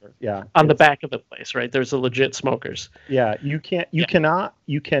smokers. Yeah, on the back of the place, right? There's a legit smokers. Yeah, you cannot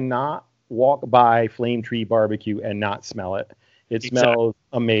walk by Flame Tree Barbecue and not smell it. It smells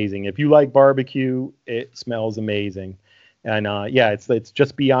amazing. If you like barbecue, it smells amazing. And it's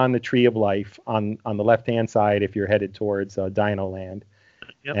just beyond the Tree of Life on the left hand side if you're headed towards Dino Land.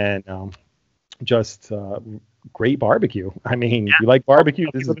 Yep. And just great barbecue. I mean, if you like barbecue,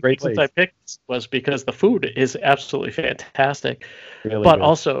 this is a great place. I picked was because the food is absolutely fantastic, really but good.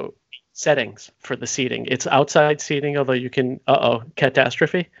 Also settings for the seating. It's outside seating, although you can.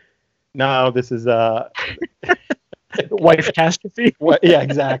 Catastrophe. No, this is wife catastrophe. Yeah,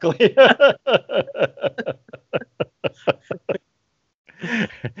 exactly.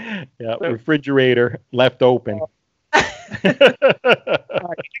 Yeah, refrigerator left open. You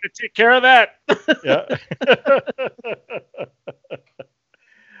gotta take care of that. Yeah.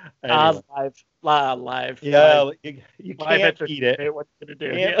 Anyway. Live. Yeah, live. You can't eat it. What you gonna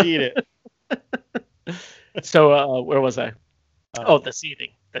do? Can't eat it. So where was I? The seating.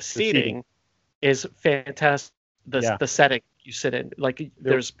 The seating is fantastic. The setting you sit in, like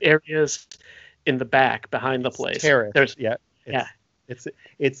there's areas in the back behind the place. Terrace. There's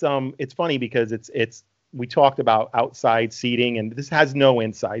It's funny because it's we talked about outside seating, and this has no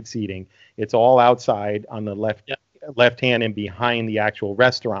inside seating. It's all outside on the left hand and behind the actual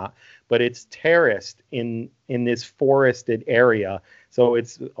restaurant, but it's terraced in this forested area. So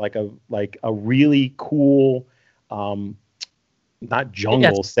it's like a really cool, not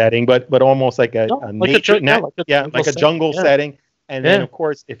jungle setting, but almost like a nature, like a jungle setting. And then, of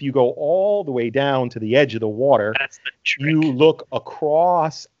course, if you go all the way down to the edge of the water, you look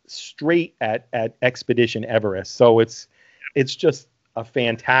across straight at Expedition Everest. So it's just a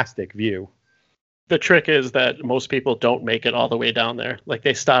fantastic view. The trick is that most people don't make it all the way down there. Like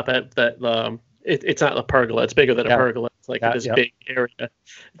they stop at that. It's not a pergola. It's bigger than a pergola. It's like this big area.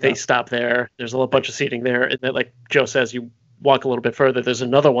 They stop there. There's a little bunch of seating there, and then, like Joe says, you walk a little bit further. There's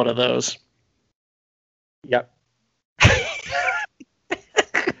another one of those. Yep.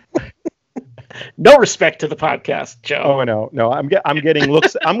 No respect to the podcast, Joe. Oh no. I'm getting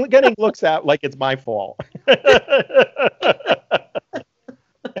looks. I'm getting looks at like it's my fault.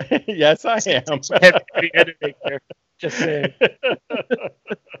 Yes, I am. Heavy editing there. Just saying.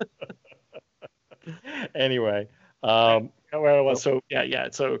 Anyway, where I was. So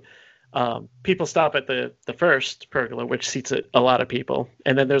people stop at the first pergola, which seats a lot of people,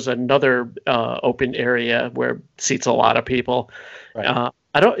 and then there's another open area where seats a lot of people. Right.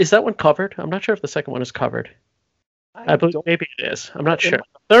 Is that one covered? I'm not sure if the second one is covered. I believe maybe it is. I'm not sure.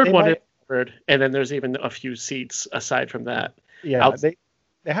 The third one is covered, and then there's even a few seats aside from that. Yeah,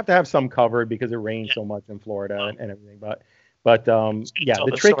 they have to have some covered because it rains so much in Florida and everything. But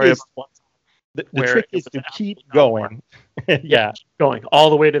the trick is to keep going. Keep going all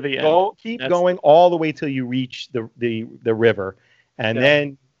the way to the end. Keep going all the way till you reach the river, and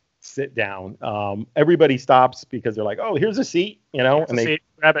then sit down. Everybody stops because they're like, "Oh, here's a seat," and they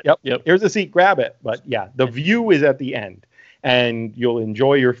grab it. Yep. Here's a seat, grab it. But the view is at the end, and you'll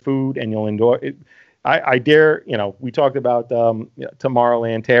enjoy your food, and you'll enjoy it. I dare, we talked about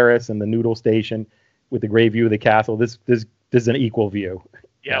Tomorrowland Terrace and the Noodle Station with the great view of the castle. This is an equal view.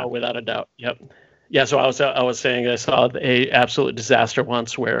 Yeah, without a doubt. Yep. Yeah, so I was saying I saw a absolute disaster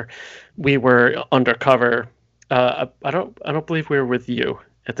once where we were undercover. I don't believe we were with you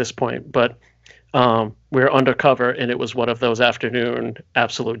at this point, but we were undercover, and it was one of those afternoon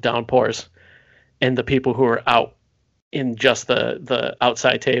absolute downpours, and the people who were out in just the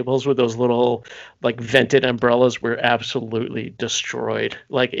outside tables with those little like vented umbrellas were absolutely destroyed.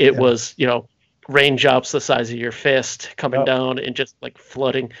 Like it was, raindrops the size of your fist coming down and just like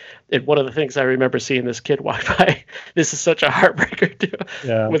flooding. And one of the things I remember seeing this kid walk by, this is such a heartbreaker too,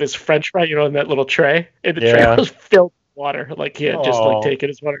 with his French fry, in that little tray, and the tray was filled with water. Like he had just like taken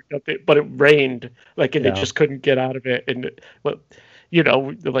his water, but it rained, like, and they just couldn't get out of it. And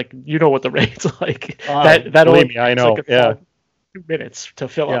like what the rain's like. That believe only me, I know. like Yeah. 2 minutes to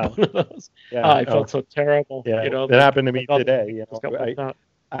fill up one of those. Yeah, I felt so terrible. Yeah, that happened to me today.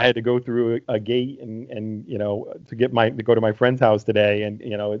 I had to go through a gate and to go to my friend's house today, and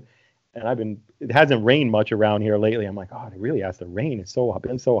it hasn't rained much around here lately. I'm like, God, it really has to rain. It's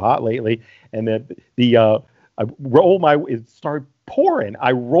been so hot lately, and then it started pouring.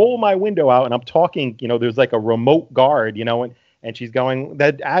 I roll my window out and I'm talking. There's like a remote guard, and she's going,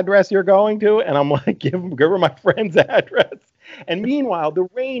 that address you're going to, and I'm like, give her my friend's address. And meanwhile, the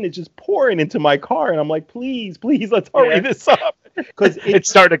rain is just pouring into my car, and I'm like, please, let's hurry this up, because it's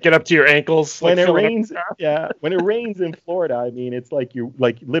starting to get up to your ankles when it rains. When it rains in Florida, I mean, it's like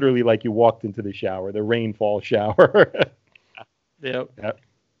literally like you walked into the shower, the rainfall shower. Yep.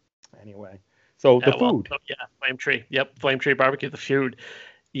 Anyway, so the food. Flame Tree. Yep, Flame Tree Barbecue. The food,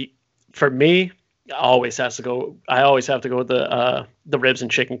 for me, I always have to go with the ribs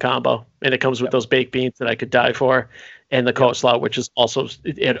and chicken combo, and it comes with those baked beans that I could die for, and the coleslaw, which is also,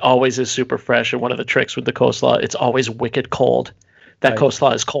 it always is super fresh. And one of the tricks with the coleslaw, it's always wicked cold. That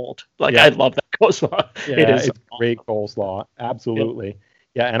coleslaw is cold. I love that coleslaw. It's great coleslaw. Absolutely.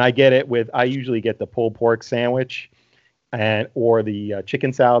 And I usually get the pulled pork sandwich or the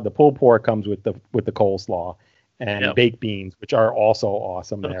chicken salad. The pulled pork comes with the coleslaw. And baked beans, which are also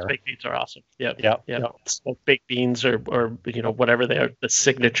awesome. Those baked beans are awesome. Yep. Smoked baked beans or whatever they are, the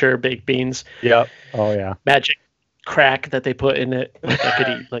signature baked beans. Yep. Oh yeah. Magic crack that they put in it. I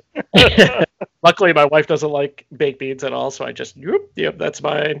could eat. Luckily, my wife doesn't like baked beans at all, so I just that's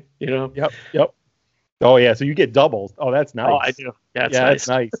mine. Yep. Oh yeah. So you get doubles. Oh, that's nice. Oh, I do. Yeah, it's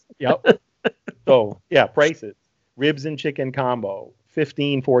nice. Yep. So prices: ribs and chicken combo.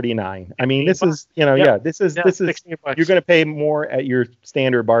 $15.49. I mean, this is, this is you're going to pay more at your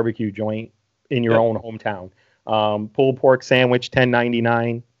standard barbecue joint in your own hometown. Pulled pork sandwich,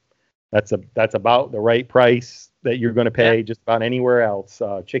 $10.99. That's about the right price that you're going to pay just about anywhere else.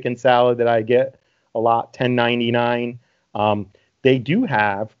 Chicken salad that I get a lot, $10.99. They do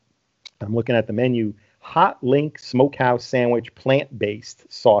have, I'm looking at the menu, Hot Link Smokehouse Sandwich plant-based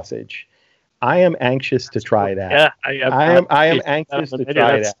sausage. I am anxious to try that. Yeah, I am anxious to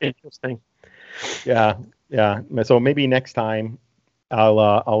try that. Interesting. Yeah. So maybe next time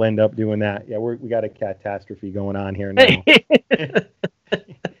I'll end up doing that. Yeah, we got a catastrophe going on here now.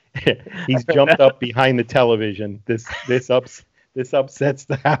 He's jumped up behind the television. This upsets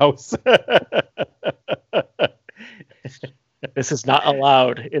the house. This is not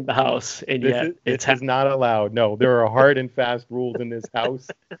allowed in the house, and yet it's not allowed. No, there are hard and fast rules in this house.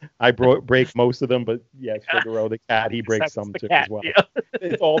 I break most of them, but yes, Figaro, the cat, he breaks some too as well. Yeah.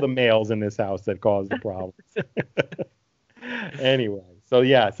 It's all the males in this house that cause the problems. Anyway,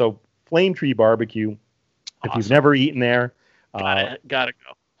 so Flame Tree Barbecue. Awesome. If you've never eaten there, gotta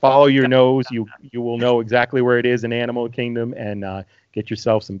go. Follow your nose. You will know exactly where it is in Animal Kingdom, and get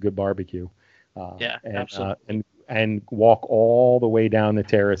yourself some good barbecue. Absolutely. And walk all the way down the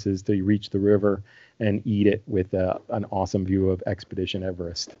terraces to reach the river and eat it with an awesome view of Expedition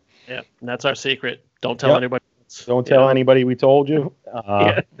Everest. Yeah, and that's our secret. Don't tell anybody else. Don't tell anybody we told you.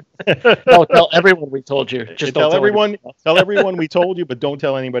 Don't tell everyone we told you. Just tell everyone. Tell everyone we told you, but don't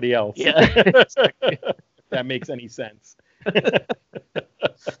tell anybody else. Yeah, exactly. If that makes any sense.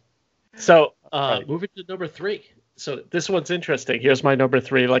 So, moving to number 3. So this one's interesting. Here's my number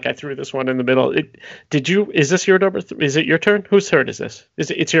 3. Like, I threw this one in the middle. Is this your number 3? Is it your turn? Whose turn is this?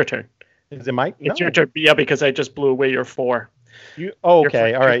 It's your turn. Is it Mike? It's your turn. Yeah, because I just blew away your 4.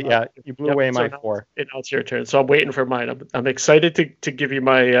 Okay. All right. Yeah. You blew away my 4. Now it's your turn. So I'm waiting for mine. I'm excited to give you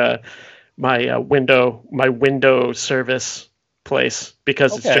my window service place,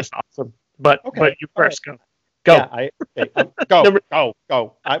 because it's just awesome. But you first go. Go. Yeah,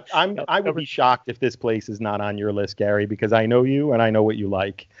 go. I would be shocked if this place is not on your list, Gary, because I know you and I know what you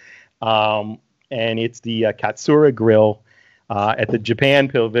like. And it's the Katsura Grill at the Japan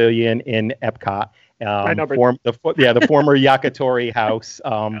Pavilion in Epcot. The former Yakitori house.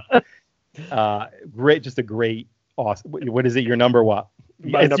 Great, just a great, awesome. What is it? Your number what?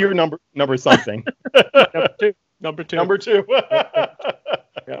 Your number something. Number two. Number 2.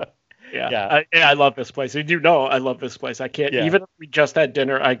 Yeah. I love this place. You know I love this place. I can't, even if we just had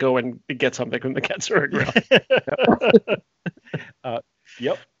dinner, I go and get something from the Katsura Grill.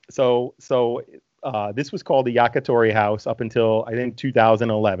 Yep. So this was called the Yakitori House up until, I think,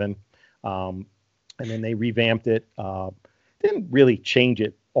 2011. And then they revamped it. Didn't really change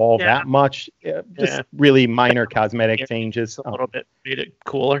it all that much. Just really minor cosmetic changes. A little bit. Made it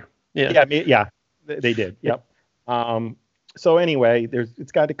cooler. Yeah, they did. Yep. So anyway,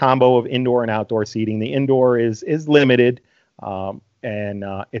 it's got a combo of indoor and outdoor seating. The indoor is limited. and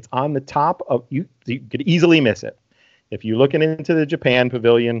it's on the top of you. You could easily miss it if you're looking into the Japan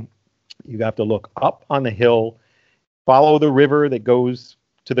Pavilion. You have to look up on the hill, follow the river that goes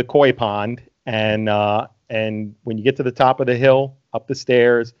to the koi pond, and when you get to the top of the hill, up the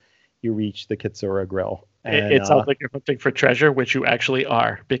stairs, you reach the Katsura Grill. And, it sounds like you're hunting for treasure, which you actually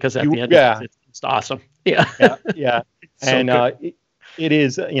are, because at the end, it's awesome. Yeah. And it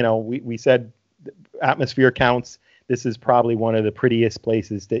is, we said atmosphere counts. This is probably one of the prettiest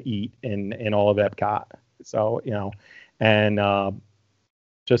places to eat in all of Epcot. So, and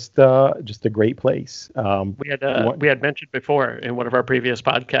just a great place. We had mentioned before in one of our previous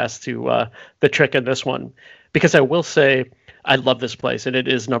podcasts to the trick in this one, because I will say I love this place, and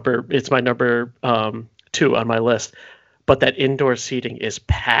it's my number 2 on my list. But that indoor seating is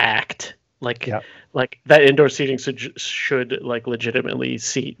packed. Like that indoor seating should like legitimately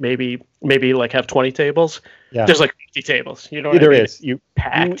seat maybe like have 20 tables. Yeah. There's like 50 tables. You know what I mean? Is.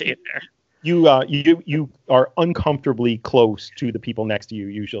 Packed in there. You are uncomfortably close to the people next to you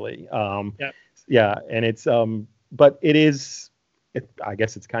usually. And it's but it is. I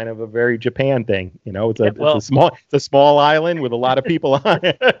guess it's kind of a very Japan thing. It's a small island with a lot of people on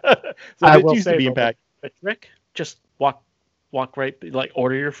it. So I will say the trick, just walk right, like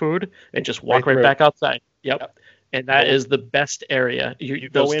order your food and just walk right back outside. Yep. And that is the best area. You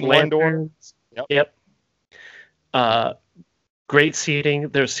go in one door. Yep. Great seating.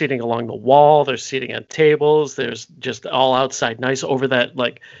 There's seating along the wall. There's seating on tables. There's just all outside, nice over that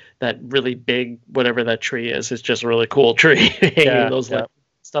that really big whatever that tree is. It's just a really cool tree.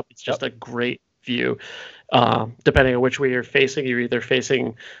 Stuff. It's just a great view. Depending on which way you're facing, you're either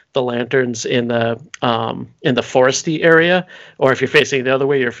facing the lanterns in the foresty area, or if you're facing the other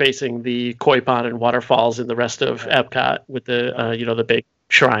way, you're facing the koi pond and waterfalls in the rest of Epcot with the the big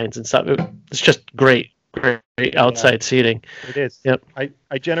shrines and stuff. It's just great outside seating. It is. Yep.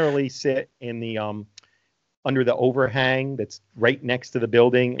 I generally sit in the under the overhang that's right next to the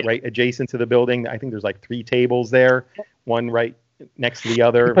building, right adjacent to the building. I think there's like 3 tables there, one right next to the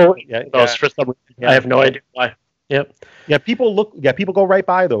other. I have no idea why. Yep. Yeah, people go right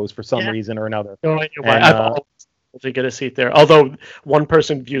by those for some reason or another. No idea why. I've always to get a seat there. Although one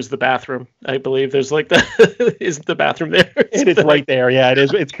person views the bathroom. I believe there's like isn't the bathroom there? It is right there. Yeah, it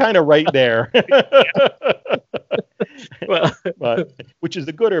is. It's kind of right there. Well, but which is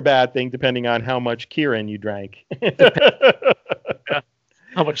a good or bad thing depending on how much Kirin you drank.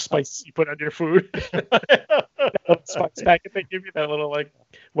 How much spice you put on your food. Spice packet they give you, that little like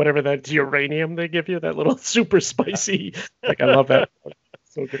whatever that's uranium they give you, that little super spicy. Like I love that.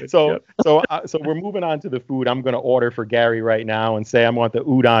 So good. So we're moving on to the food. I'm going to order for Gary right now and say I want the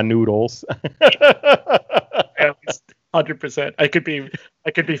udon noodles. 100%. I could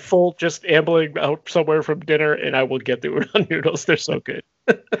be full just ambling out somewhere from dinner, and I will get the udon noodles. They're so good.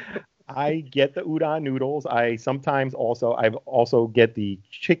 I get the udon noodles. I also get the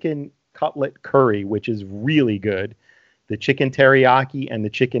chicken cutlet curry, which is really good. The chicken teriyaki and the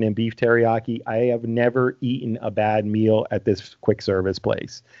chicken and beef teriyaki. I have never eaten a bad meal at this quick service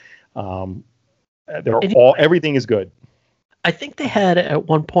place. Everything is good. I think they had at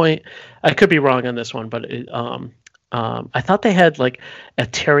one point, I could be wrong on this one, but I thought they had like a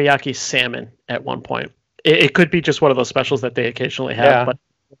teriyaki salmon at one point. It could be just one of those specials that they occasionally have, but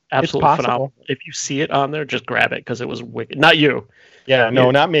absolutely phenomenal. If you see it on there, just grab it because it was wicked. Not you. Yeah,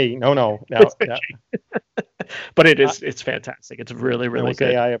 no, not me. No. But it's fantastic. It's really, really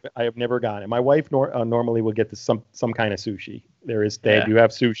good. I have never gone it. My wife normally will get some kind of sushi. They do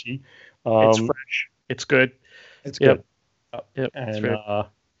have sushi. It's fresh. It's good. It's good. Yep.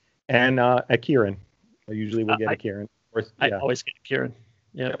 And at Kirin. I usually will get a Kirin. I always get a Kirin.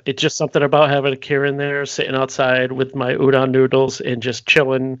 Yeah, it's just something about having a Kirin there, sitting outside with my udon noodles and just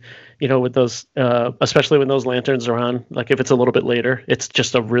chilling, with those, especially when those lanterns are on. Like if it's a little bit later, it's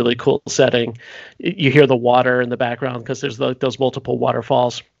just a really cool setting. You hear the water in the background because there's those multiple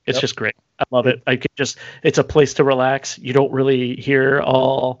waterfalls. It's just great. I love it. It's a place to relax. You don't really hear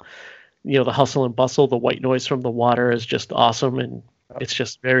all, the hustle and bustle. The white noise from the water is just awesome, and it's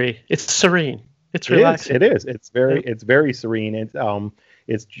just it's serene. It's relaxing. It is. It's very serene.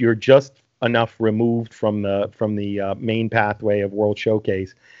 You're just enough removed from the main pathway of World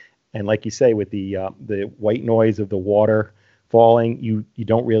Showcase, and like you say, with the white noise of the water falling, you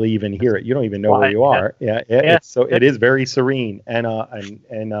don't really even hear it. You don't even know where you are. It is very serene and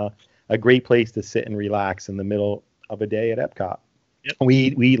a great place to sit and relax in the middle of a day at Epcot. Yep.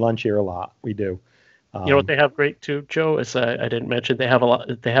 We eat lunch here a lot. We do. You know what they have great too, Joe? Is I didn't mention they have a lot.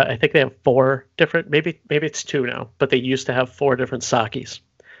 I think they have 4 different. Maybe it's 2 now, but they used to have 4 different sakis.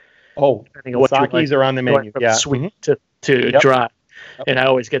 Oh, the sakis are on the menu. From sweet to dry. And I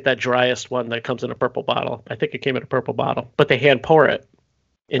always get that driest one that comes in a purple bottle. I think it came in a purple bottle, but they hand pour it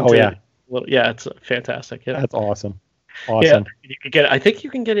into. It's fantastic. Yeah. That's awesome. Awesome. Yeah, you can get it. I think you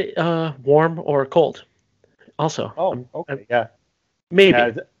can get it warm or cold. Also. Oh, okay. Yeah. Maybe.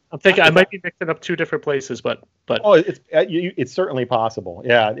 Yeah, I'm thinking I might be mixing up two different places, but it's certainly possible.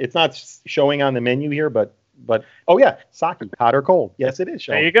 Yeah, it's not showing on the menu here, but oh yeah, sake, hot or cold. Yes, it is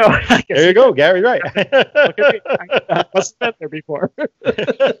showing. There you go. There you go, Gary. Right. Look at me. I must have been there before.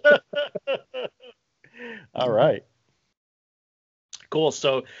 All right. Cool.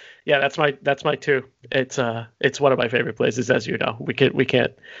 So, yeah, that's my two. It's one of my favorite places, as you know. We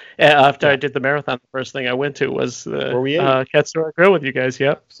can't. After I did the marathon, the first thing I went to was the Cat Store Grill with you guys.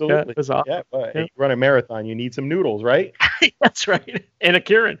 Yep. Absolutely. Yeah, it was awesome. Yeah, but hey, you run a marathon, you need some noodles, right? That's right. And a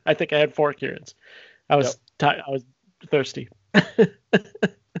Keurig. I think I had 4 Keurigs. I was thirsty. 4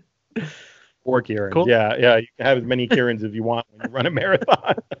 Keurigs. Cool. Yeah. You can have as many Keurigs as you want when you run a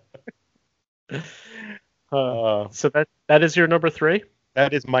marathon. So that is your number 3?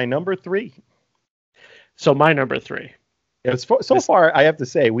 That is my number 3. So my number 3. So far, I have to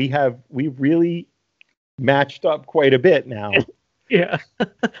say, we've really matched up quite a bit now. Yeah.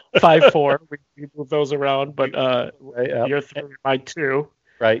 5-4. We move those around, but your 3, my 2.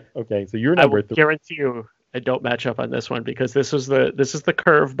 Right. Okay. So you're number 3. I guarantee you I don't match up on this one because this is the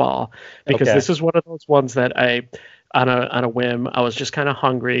curveball, because this is one of those ones that I on a whim, I was just kind of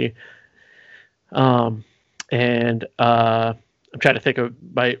hungry. And I'm trying to think of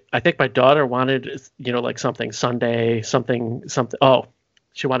I think my daughter wanted, like something Sunday, something. Oh,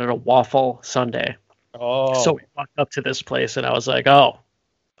 she wanted a waffle sundae. Oh. So we walked up to this place and I was like, oh,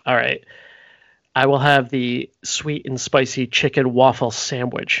 all right. I will have the sweet and spicy chicken waffle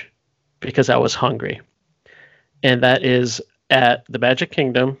sandwich because I was hungry. And that is at the Magic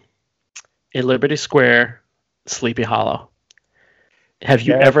Kingdom in Liberty Square, Sleepy Hollow. Have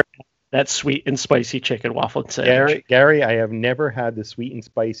you ever had that sweet and spicy chicken waffle sandwich? Gary, I have never had the sweet and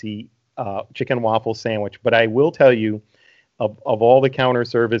spicy chicken waffle sandwich, but I will tell you, of all the counter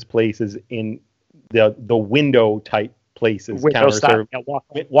service places in the window type places, counter service,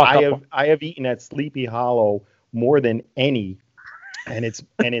 I have eaten at Sleepy Hollow more than any, and it's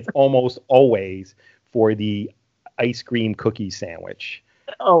almost always for the ice cream cookie sandwich.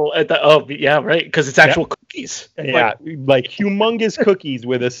 Yeah, right, because it's actual cookies. Yeah, like humongous cookies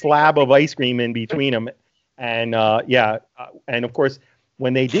with a slab of ice cream in between them, and and of course,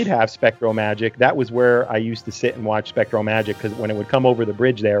 when they did have Spectro Magic, that was where I used to sit and watch Spectro Magic, because when it would come over the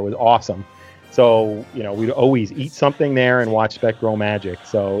bridge there, it was awesome. So, we'd always eat something there and watch Spectro Magic.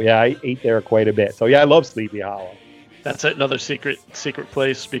 So, yeah, I ate there quite a bit. So, yeah, I love Sleepy Hollow. That's another secret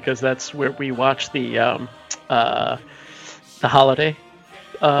place, because that's where we watch the holiday.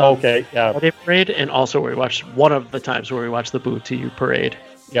 Holiday parade, and also where we watched one of the times where we watched the Boo to You parade.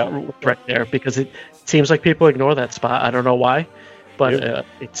 Yeah, right there, because it seems like people ignore that spot. I don't know why, but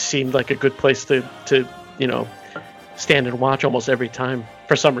it seemed like a good place to stand and watch almost every time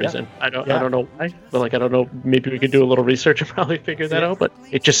for some reason. I don't know why, but I don't know. Maybe we could do a little research and probably figure that out. But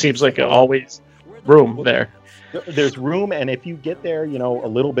it just seems like always room there. There's room, and if you get there, a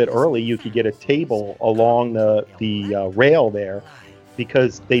little bit early, you could get a table along the rail there,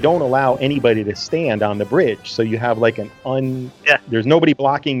 because they don't allow anybody to stand on the bridge. So you have there's nobody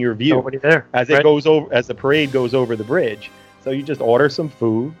blocking your view. Nobody there. As the parade goes over the bridge. So you just order some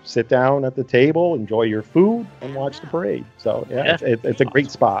food, sit down at the table, enjoy your food, and watch the parade. So it's a great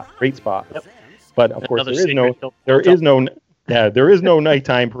spot. Great spot. Yep. But of course there is no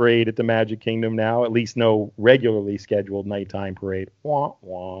nighttime parade at the Magic Kingdom now. At least no regularly scheduled nighttime parade. Wah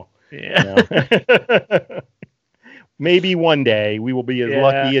wah. Yeah. Maybe one day we will be as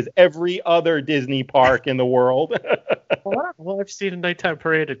lucky as every other Disney park in the world. Well, I've seen a nighttime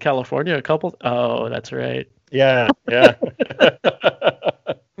parade in California a couple. Oh, that's right. Yeah.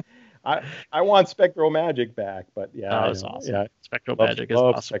 I want Spectro Magic back, but that was awesome. Yeah, Spectro Magic is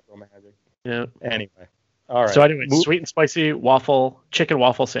awesome. Spectro Magic. Yeah. Anyway, all right. So anyway, sweet and spicy chicken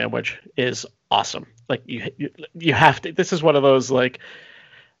waffle sandwich is awesome. Like you have to. This is one of those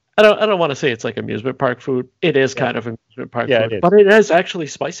I don't want to say it's like amusement park food. It is kind of amusement park food, but it is actually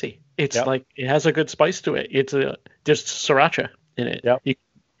spicy. It's it has a good spice to it. It's there's sriracha in it. Yep.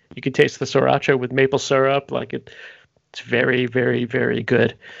 You can taste the sriracha with maple syrup. It's very, very, very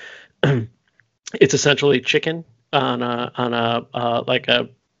good. It's essentially chicken on a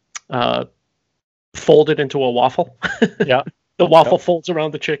folded into a waffle. Yeah. The waffle folds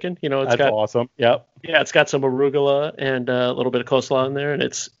around the chicken. That's awesome. Yep. Yeah, it's got some arugula and a little bit of coleslaw in there, and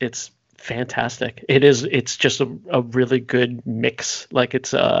it's fantastic. It's just a really good mix.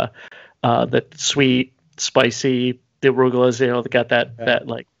 It's the sweet, spicy, arugulas, they got that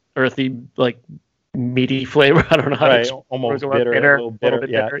like earthy, like meaty flavor. I don't know how to explain. Almost Arugula, bitter, a little a little bitter. bit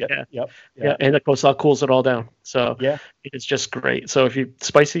Yeah, bitter. yeah, Yeah, and the coleslaw cools it all down. So yeah. it's just great. So if you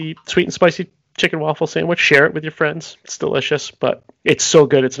sweet and spicy chicken waffle sandwich, share it with your friends. It's delicious, but it's so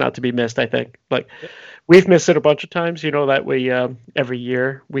good it's not to be missed, I think. Like we've missed it a bunch of times, that we every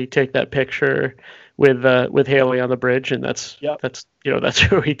year we take that picture with Haley on the bridge, and that's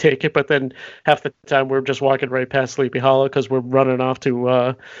where we take it. But then half the time we're just walking right past Sleepy Hollow because we're running off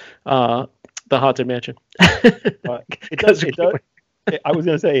to the Haunted Mansion. It does. I was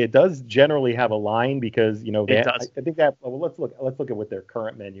going to say it does generally have a line because it does. I think that. Well, let's look at what their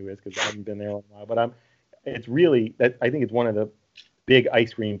current menu is because I haven't been there in a while. But it's really that I think it's one of the big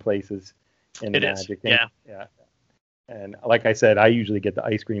ice cream places in the Magic. Yeah. And like I said, I usually get the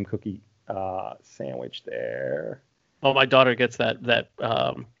ice cream cookie sandwich there. Oh, my daughter gets that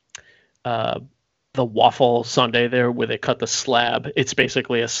the waffle sundae there where they cut the slab. It's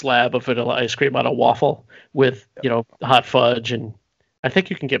basically a slab of vanilla ice cream on a waffle with hot fudge, and I think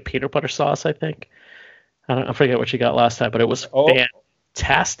you can get peanut butter sauce. I forget what she got last time, but it was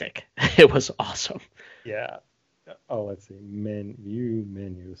fantastic. It was awesome. Yeah. Oh, let's see.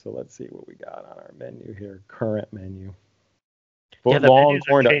 Menu. So let's see what we got on our menu here. Current menu.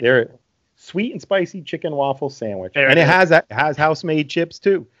 Longhorn up there. Sweet and spicy chicken waffle sandwich, and it has house-made chips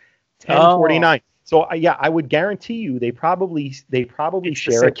too. $10.49. So I would guarantee you they probably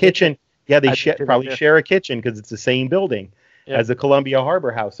share a kitchen. Yeah, they probably share a kitchen because it's the same building as the Columbia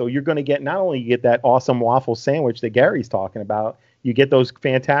Harbor House. So you're going to get not only you get that awesome waffle sandwich that Gary's talking about, you get those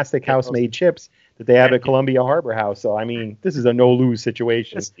fantastic house-made chips that they have at Columbia Harbor House. So I mean, this is a no-lose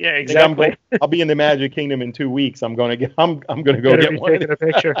situation. Yeah, exactly. I'll be in the Magic Kingdom in 2 weeks. I'm going to go get one. Taking a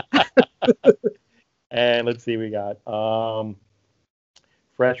picture. And let's see, we got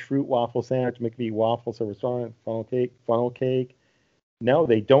fresh fruit waffle sandwich, McVie waffle service, funnel cake. No,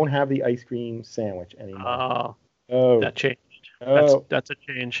 they don't have the ice cream sandwich anymore. Oh, that changed. Oh. That's a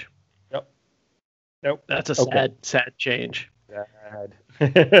change. Yep. Nope. That's a sad change.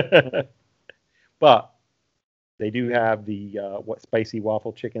 Sad. But they do have the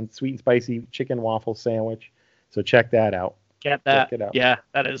sweet and spicy chicken waffle sandwich. So check that out. Get that. Check it out. Yeah,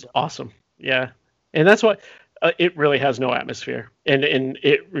 that is awesome. Yeah, and that's what it really has no atmosphere,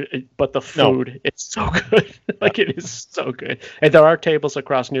 but the food it's so good. Like it is so good. And there are tables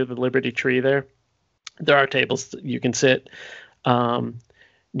across near the Liberty Tree there. There are tables you can sit near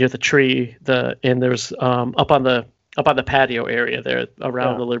the tree. And there's up on the patio area there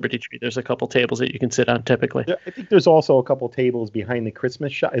around the Liberty Tree. There's a couple tables that you can sit on typically. I think there's also a couple tables behind the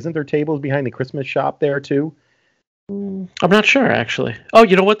Christmas shop. Isn't there tables behind the Christmas shop there too? I'm not sure actually. Oh,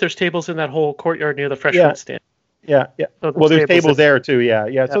 you know what? There's tables in that whole courtyard near the fresh fruit stand. Yeah. So there's tables there too.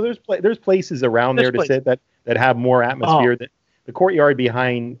 Yeah. So there's places around there to sit that have more atmosphere. That the courtyard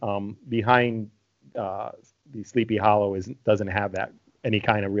behind the Sleepy Hollow doesn't have that any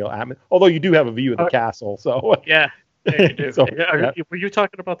kind of real atmosphere. Although you do have a view of the castle. So yeah, you do. So, were you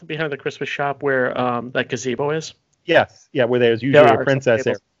talking about the behind the Christmas shop where that gazebo is? Yes. Yeah, where there's usually a princess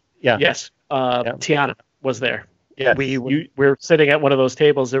there. Yeah. Yes. Tiana was there. Yeah, we're sitting at one of those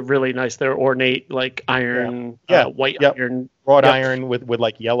tables. They're really nice. They're ornate, like iron, white iron, wrought iron with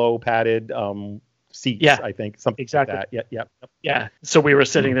like yellow padded seats. Yeah, I think something exactly. Like that. Yeah. So we were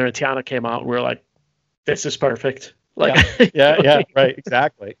sitting there, and Tiana came out, and we were like, "This is perfect." Like, right,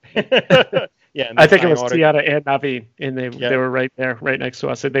 exactly. Yeah, I think it was Tiana and Naveen, and they were right there, right next to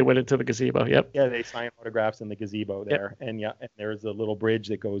us, and they went into the gazebo. Yep. Yeah, they signed autographs in the gazebo there, and there's a little bridge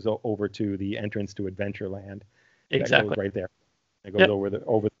that goes over to the entrance to Adventureland. Exactly. That goes right there. It goes over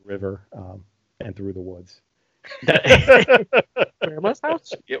the river and through the woods. Grandma's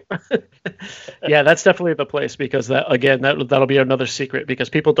house. Yeah, that's definitely the place because that'll be another secret because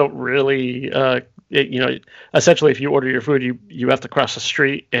people don't really essentially if you order your food you have to cross the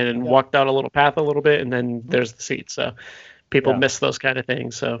street and walk down a little path a little bit and then there's the seat. So people miss those kind of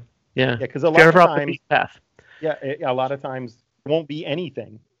things. So because a lot of times a lot of times there won't be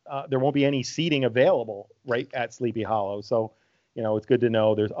anything. There won't be any seating available right at Sleepy Hollow. So, it's good to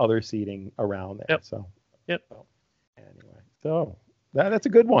know there's other seating around there. Yep. So, So, anyway, so that's a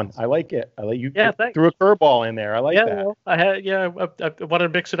good one. I like it. I like you threw a curveball in there. I like that. Well, I wanted to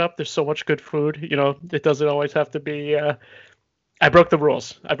mix it up. There's so much good food. It doesn't always have to be. I broke the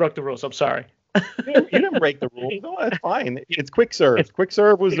rules. I'm sorry. You didn't break the rules. No, that's fine. It's quick serve. Quick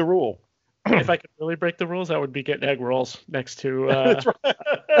serve was the rule. If I could really break the rules, I would be getting egg rolls next to that's right.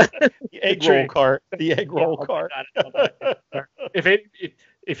 The egg roll cart. The egg roll cart.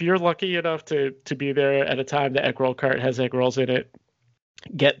 If you're lucky enough to be there at a time the egg roll cart has egg rolls in it,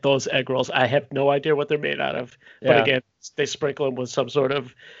 get those egg rolls. I have no idea what they're made out of, but again, they sprinkle them with some sort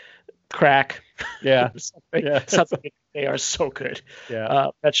of crack. Yeah. something. They are so good. Yeah.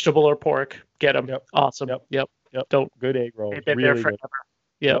 Vegetable or pork, get them. Yep. Awesome. Yep. Don't good egg rolls. They've been really there forever.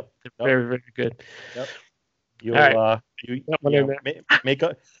 Good. Yep. They're very, very good. Yep. You'll right.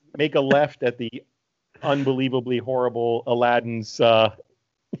 make a left at the unbelievably horrible Aladdin's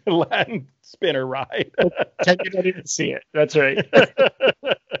Aladdin spinner ride. You don't even see it. That's right.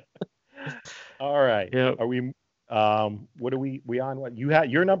 All right. Yep. Are we? What are we on? What you had?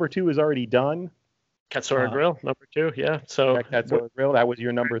 Your number 2 is already done. Katsura Grill, number 2. Yeah. So Katsura Grill. That was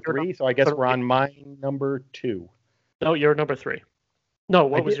your number 3. So I guess we're on my number 2. No, you're number 3. No,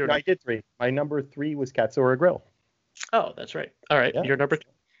 what was your? No, I did 3. My number 3 was Katsura Grill. Oh, that's right. All right, You're number 2.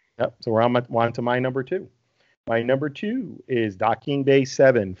 Yep. So we're on to my number 2. My number 2 is Docking Bay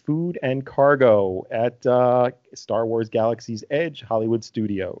 7 Food and Cargo at Star Wars Galaxy's Edge Hollywood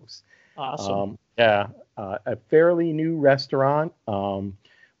Studios. Awesome. A fairly new restaurant,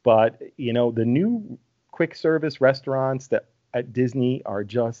 but the new quick service restaurants that at Disney are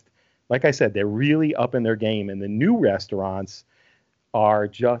just, like I said, they're really up in their game, and the new restaurants are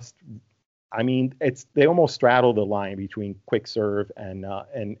just, I mean, they almost straddle the line between quick serve and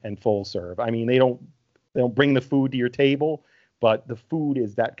full serve. I mean, they don't bring the food to your table, but the food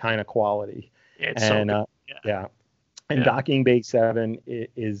is that kind of quality. And Docking Bay 7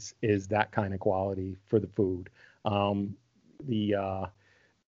 is that kind of quality for the food.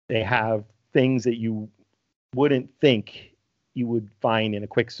 They have things that you wouldn't think you would find in a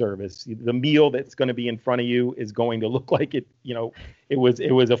quick service. The meal that's going to be in front of you is going to look like it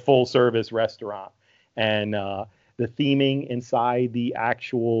was a full service restaurant. And the theming inside the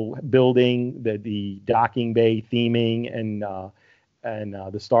actual building, the Docking Bay theming and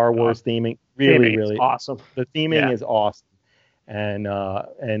the Star Wars theming, really awesome. The theming is awesome, and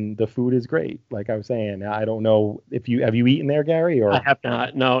the food is great. Like I was saying, I don't know if have you eaten there, Gary? Or I have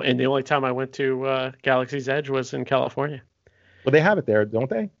not. No, and the only time I went to Galaxy's Edge was in California. Well, they have it there, don't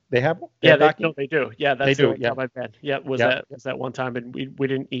they? They have. They do. Yeah, that's the only time I've been. Yeah, was Yeah. that one time, and we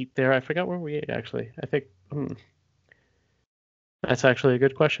didn't eat there. I forgot where we ate actually. I think. That's actually a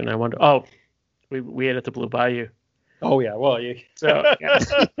good question. I wonder. Oh, we ate at the Blue Bayou. Oh yeah. Well, so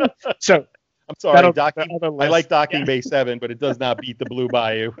I'm sorry. I like Docking Bay 7, but it does not beat the Blue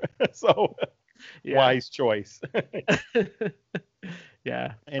Bayou. So wise choice.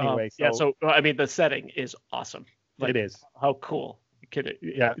 Yeah. Anyway. So I mean, the setting is awesome. It is. How cool.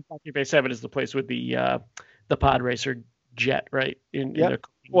 Yeah. Docking Bay 7 is the place with the pod racer jet, right?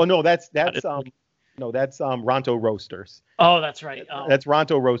 Well, no, that's Ronto Roasters. Oh, that's right. That's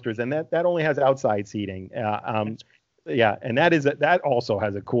Ronto Roasters, and that only has outside seating. And that also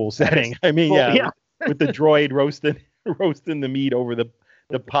has a cool setting. I mean, with the droid roasting the meat over the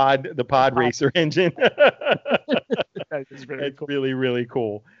pod racer engine. It's cool. Really, really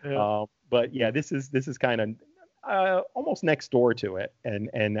cool. Yeah. But yeah, this is kind of almost next door to it, and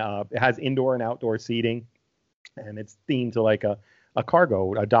it has indoor and outdoor seating, and it's themed to like a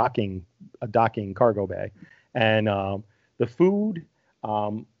docking cargo bay. And the food,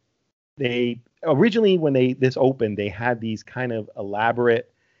 they originally, when this opened, they had these kind of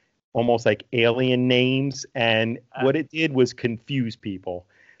elaborate, almost like alien names, and what it did was confuse people.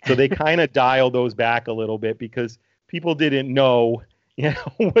 So they kind of dialed those back a little bit because people didn't know,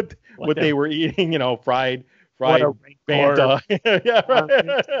 what they were eating, fried Banta. Yeah,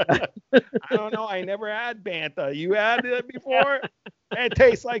 right. I don't know. I never had Banta. You had it before? It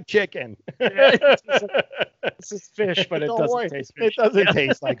tastes like chicken. This is fish, but it doesn't taste fish. It doesn't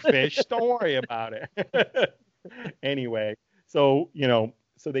taste like fish. Don't worry about it. Anyway, so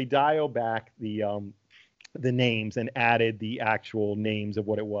they dial back the names and added the actual names of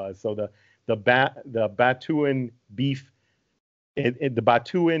what it was. So the Batuan beef, the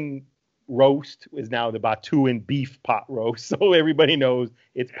Batuan roast is now the Batuan beef pot roast, so everybody knows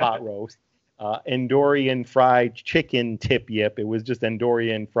it's pot roast. Endorian fried chicken tip yip. It was just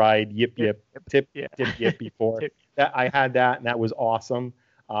Endorian fried yip tip yip before. That I had that, and that was awesome.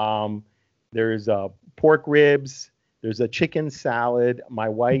 There's pork ribs. There's a chicken salad. My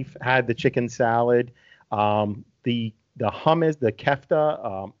wife had the chicken salad. The hummus, the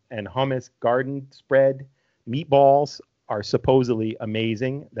kefta, and hummus garden spread meatballs are supposedly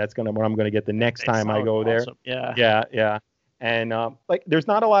amazing. That's what I'm gonna get the next time I go there. Awesome. Yeah. And there's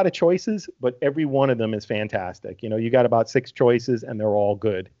not a lot of choices, but every one of them is fantastic. You got about 6 choices, and they're all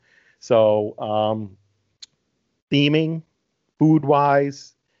good. So theming,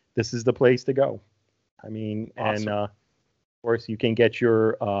 food-wise, this is the place to go. I mean, awesome. And of course, you can get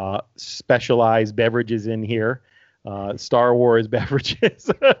your specialized beverages in here. Star Wars beverages,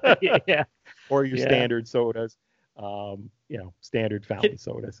 Yeah. or your Yeah. standard sodas, standard fountain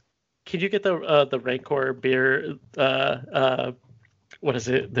sodas. Can you get the Rancor beer? What is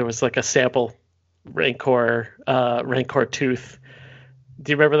it? There was like a sample Rancor tooth.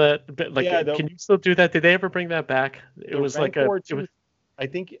 Do you remember that? Like, Yeah, can you still do that? Did they ever bring that back? It was like Rancor it was I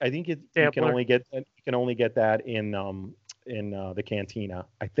think you can sampler. only get that in the cantina,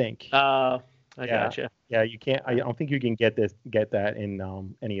 I think. I gotcha. Yeah, you can't. I don't think you can get that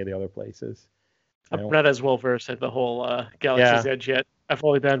in any of the other places. I'm not as well versed in the whole Galaxy's Edge yet. I've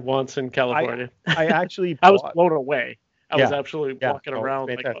only been once in California. I actually I was blown away. I was absolutely Yeah. walking Oh, around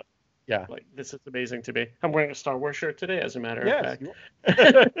it's fantastic. like this is amazing to me. I'm wearing a Star Wars shirt today, as a matter of fact.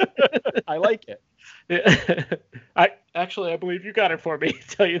 I like it. I believe you got it for me. To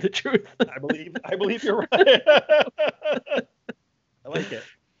tell you the truth. I believe you're right. I like it.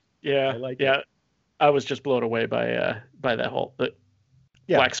 Yeah, it. I was just blown away by that whole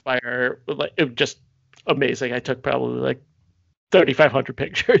Black Spire. Like, it was just amazing. I took probably like 3,500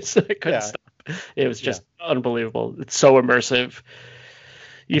 pictures. I couldn't stop. It was just unbelievable. It's so immersive.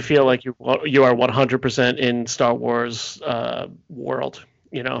 You feel like you are 100% in Star Wars world.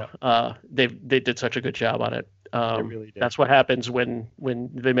 They did such a good job on it. They really did. That's what happens when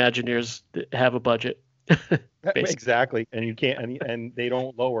the Imagineers have a budget. Exactly, and you can't, and they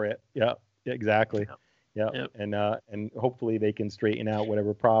don't lower it. Yeah, exactly. Yeah, and hopefully they can straighten out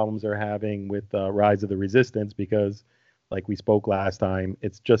whatever problems they're having with Rise of the Resistance, because, like we spoke last time,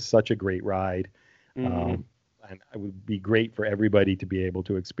 it's just such a great ride. And it would be great for everybody to be able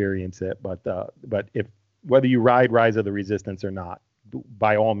to experience it. But whether you ride Rise of the Resistance or not,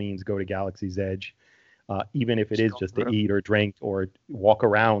 by all means go to Galaxy's Edge, even if it is just to eat or drink or walk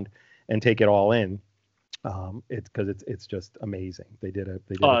around and take it all in. It's just amazing. They did a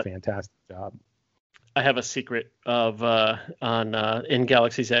fantastic job. I have a secret of in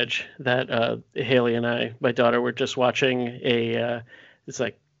Galaxy's Edge that Haley and my daughter, were just watching it's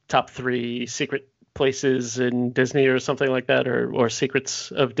like top 3 secret places in Disney or something like that, or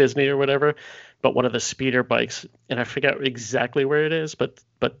secrets of Disney or whatever. But one of the speeder bikes, and I forget exactly where it is, but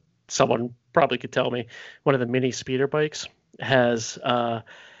someone probably could tell me. One of the mini speeder bikes has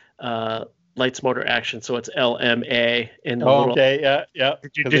lights, motor, action, so it's LMA in the little. Okay, yeah.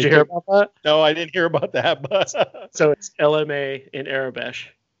 Did you hear about that? No, I didn't hear about that. But so it's LMA in Arabesh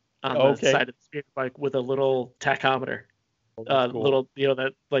on the side of the speeder bike with a little tachometer. Cool. Little,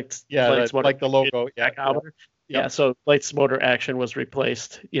 that lights, motor, like the logo. Tachometer. Yeah. So lights, motor, action was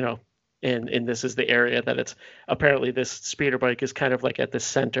replaced. And this is the area that it's apparently this speeder bike is kind of like at the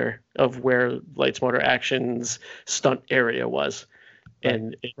center of where lights, motor, action's stunt area was. Right,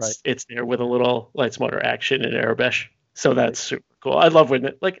 and it's there with a little lights, motor, action in Arabesh. So that's super cool. I love when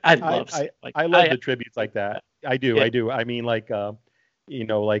I love the tributes like that. I do. Yeah. I do. I mean, like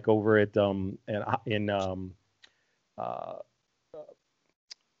over at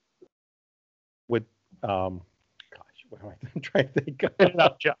with what am I trying to think of? Spit it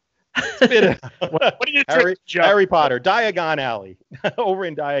out, John. Spit it out. What do you think, John? Harry Potter, Diagon Alley, over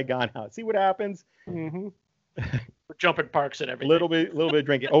in Diagon Alley. See what happens? Mm-hmm. We're jumping parks and everything. Little bit of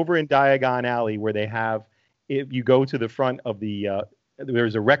drinking over in Diagon Alley, where they have. If you go to the front of the,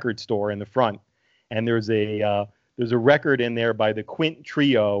 there's a record store in the front, and there's a record in there by the Quint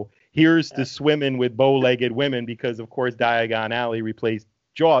Trio. Here's to Swimming with Bow-Legged Women, because of course Diagon Alley replaced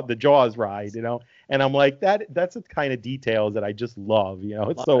the Jaws ride, and I'm like, that's the kind of details that I just love,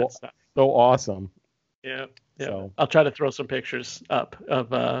 it's so awesome. Yeah. So, I'll try to throw some pictures up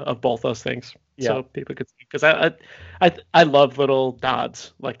of both those things so people could see, because I love little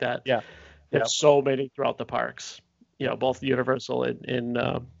nods like that. Yeah. There's so many throughout the parks, both Universal and in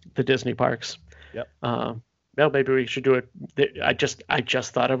the Disney parks. Yep. Well, maybe we should do it. I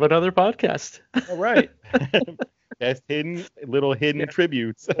just thought of another podcast. All right. Best hidden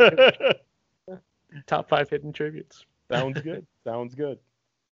tributes. Top 5 hidden tributes. Sounds good. So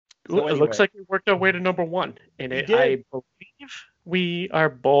anyway. It looks like we worked our way to number 1, and I believe we are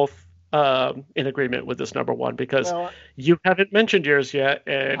both in agreement with this number 1, because you haven't mentioned yours yet,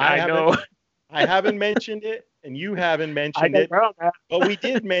 and I know I haven't mentioned it, and you haven't mentioned it. But we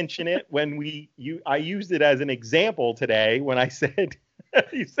did mention it when I used it as an example today when I said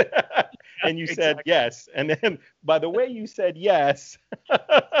you said yes, and then by the way you said yes,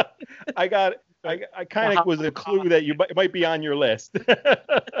 I kind of was a clue that you might be on your list.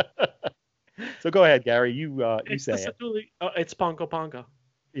 So go ahead, Gary. You say it. It's Pongo Pongo.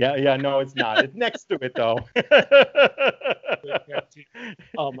 Yeah. No, it's not. It's next to it though.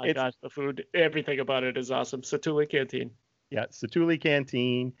 Oh my gosh, the food! Everything about it is awesome. Satu'li Canteen. Yeah, Satu'li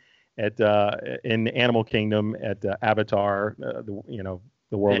Canteen, at in Animal Kingdom at Avatar,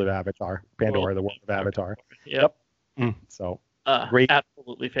 the world of Avatar, Pandora, the world of Avatar. Yep. So great,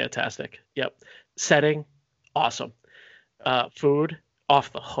 absolutely fantastic. Yep. Setting, awesome. Food,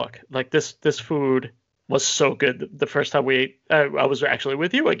 off the hook. Like this food was so good the first time we ate. I was actually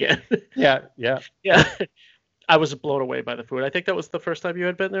with you again. Yeah. I was blown away by the food. I think that was the first time you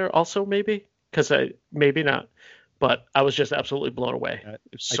had been there also, maybe, because maybe not, but I was just absolutely blown away. It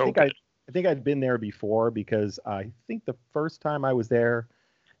was so good. I think I'd been there before, because I think the first time I was there,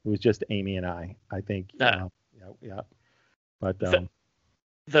 it was just Amy and I think. Yeah. But the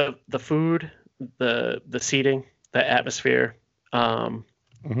food, the seating, the atmosphere.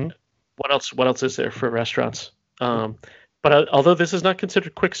 What else is there for restaurants? But although this is not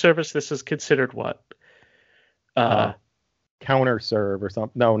considered quick service, this is considered what? Counter serve or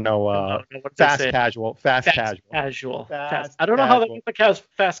something. No. Fast casual. Fast casual. I don't know how they get the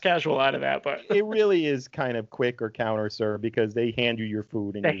fast casual out of that, but it really is kind of quick or counter serve, because they hand you your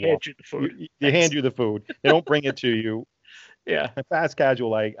food and they hand you the food. They hand you the food. They don't bring it to you. Yeah. Fast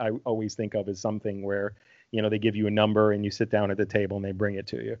casual, I always think of as something where, they give you a number and you sit down at the table and they bring it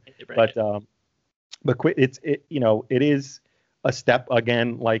to you. But it is a step,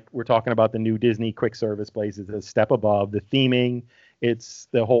 again, like we're talking about the new Disney quick service places, a step above. The theming, it's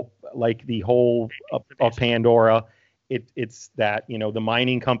the whole of Pandora. It's that, the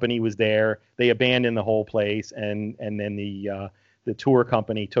mining company was there. They abandoned the whole place, and then the tour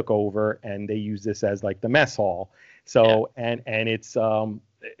company took over, and they use this as like the mess hall. So and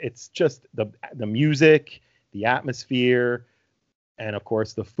it's just the music, the atmosphere, and of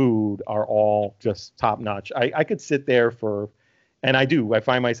course the food are all just top notch. I could sit there and I do. I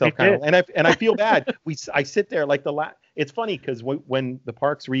find myself kind of, and I feel bad. I sit there like it's funny, because when the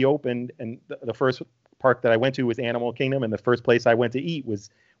parks reopened, and the first park that I went to was Animal Kingdom, and the first place I went to eat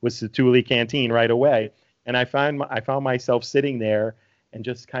was Satuli Canteen right away. And I found myself sitting there and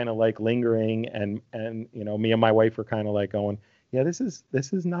just kind of like lingering, and me and my wife were kind of like going, yeah, this is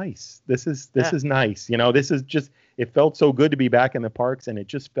nice. This is nice. This is just, it felt so good to be back in the parks, and it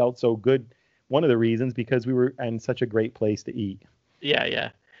just felt so good. One of the reasons, because we were in such a great place to eat. Yeah.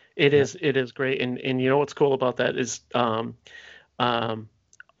 It is great. And you know what's cool about that is the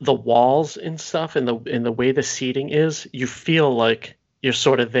walls and stuff, and the way the seating is, you feel like you're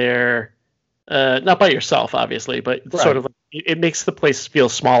sort of there, not by yourself, obviously, but sort of, it makes the place feel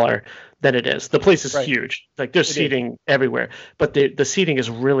smaller than it is. The place is huge. Like there's seating everywhere, but the seating is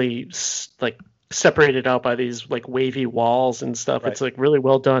really like separated out by these like wavy walls and stuff. It's like really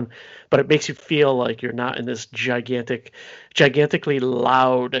well done, but it makes you feel like you're not in this gigantically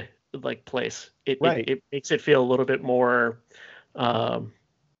loud like place. It makes it feel a little bit more, I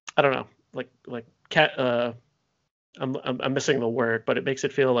don't know, like cat. I'm missing the word, but it makes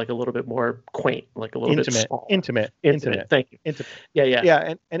it feel like a little bit more quaint, like a little bit small. Intimate. Thank you. Intimate.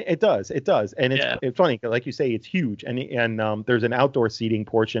 Yeah. And it does, and it's funny, like you say, it's huge, and there's an outdoor seating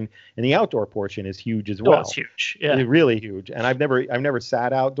portion, and the outdoor portion is huge as well. Oh, it's huge. Yeah, it's really huge. And I've never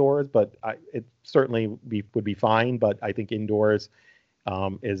sat outdoors, but it certainly would be fine. But I think indoors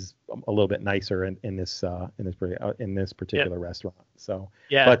is a little bit nicer in this particular restaurant. So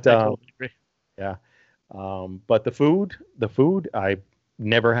I totally agree. Yeah. But the food, I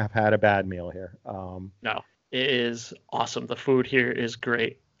never have had a bad meal here. No, it is awesome. The food here is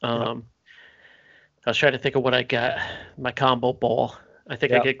great. I was trying to think of what I got. My combo bowl. I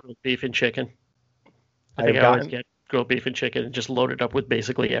think I get grilled beef and chicken. I always get grilled beef and chicken and just load it up with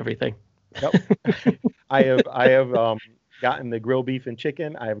basically everything. Yep. I have gotten the grilled beef and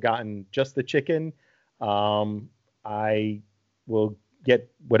chicken. I have gotten just the chicken. I will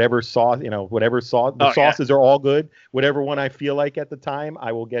get whatever sauce, the sauces are all good. Whatever one I feel like at the time,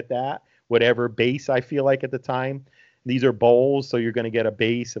 I will get that. Whatever base I feel like at the time. These are bowls, so you're going to get a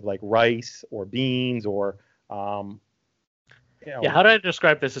base of like rice or beans or, how did I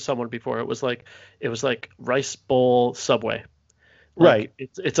describe this to someone before? It was like rice bowl Subway. Like,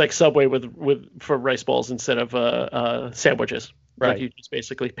 it's like Subway for rice bowls instead of sandwiches. Right. Like you just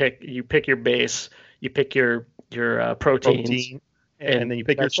basically pick your base, you pick your proteins. And then you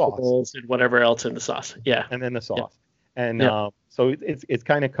pick your sauce and whatever else in the sauce. Yeah. And then the sauce. And so it's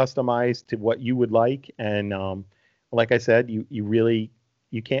kind of customized to what you would like. And like I said,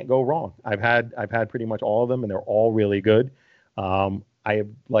 you can't go wrong. I've had pretty much all of them, and they're all really good.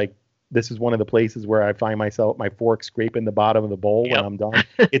 This is one of the places where I find myself, my fork scraping the bottom of the bowl when I'm done.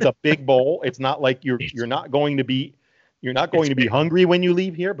 It's a big bowl. It's not like you're not going to be hungry when you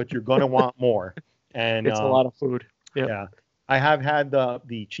leave here, but you're going to want more. And it's a lot of food. Yeah. I have had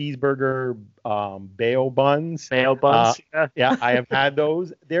the cheeseburger bail buns. Bail buns. Yeah, I have had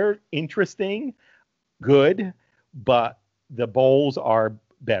those. They're interesting, good, but the bowls are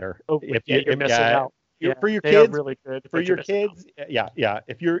better. Oh, you're missing out. For your they kids, are really good. For your kids, yeah.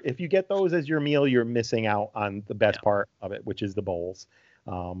 If you get those as your meal, you're missing out on the best part of it, which is the bowls.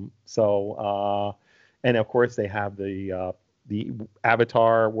 And of course they have the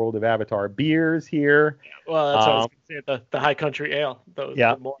World of Avatar beers here. Well, that's what I was going to say. The High Country Ale.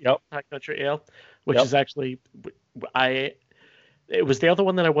 High Country Ale, which is actually, it was the other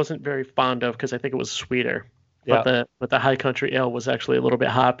one that I wasn't very fond of because I think it was sweeter. But the High Country Ale was actually a little bit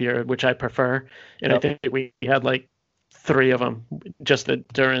hoppier, which I prefer. And I think we had like 3 of them just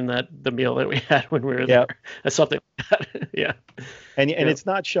during the meal that we had when we were there. Something like that. Yeah. And it's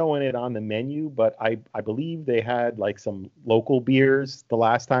not showing it on the menu, but I believe they had like some local beers the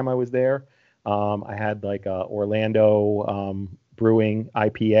last time I was there. I had like a Orlando Brewing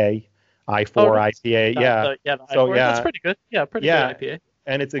IPA, I4 IPA. So that's pretty good. Yeah, pretty good IPA.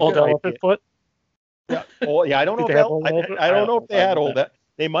 And it's a Old good Elephant IPA. Foot. Yeah. Oh, yeah. I don't know if I don't know if they had all that.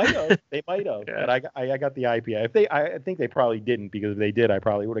 They might have. But I got the IPA. I think they probably didn't, because if they did, I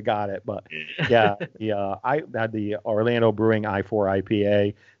probably would have got it. But I had the Orlando Brewing I4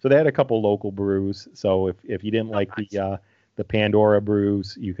 IPA. So they had a couple local brews. So if you didn't like the Pandora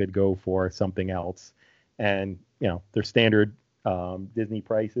brews, you could go for something else. And their standard Disney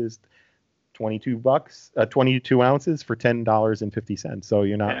prices. $22, 22 ounces for $10.50. So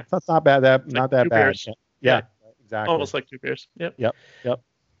that's not bad. Not that bad. Yeah, exactly. Almost like 2 beers. Yep.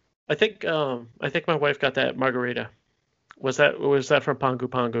 I think my wife got that margarita. Was that from Pangu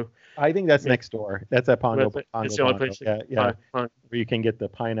Pangu? I think that's next door. That's at Pangu. It's the only place. Yeah. Where you can get the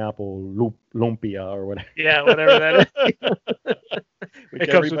pineapple lumpia or whatever. Yeah, whatever that is. Which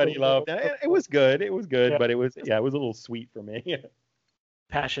everybody loved. It was good. But it was a little sweet for me.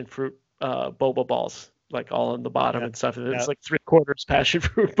 Passion fruit boba balls, like all on the bottom and stuff. It's like 3/4 passion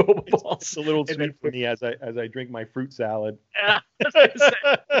fruit boba balls. It's a little sweet for me as I drink my fruit salad. Yeah.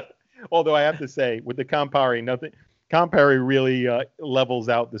 Although I have to say, with the Campari really levels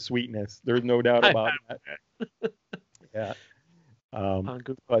out the sweetness. There's no doubt about that. Yeah.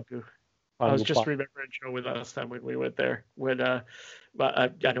 Pangu. I was just remembering Joe with last time when we went there. I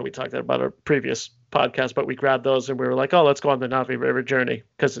know we talked about our previous podcast, but we grabbed those and we were like, oh, let's go on the Navi River journey,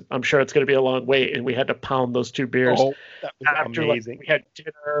 because I'm sure it's going to be a long wait, and we had to pound those 2 beers. Oh, that was amazing. We had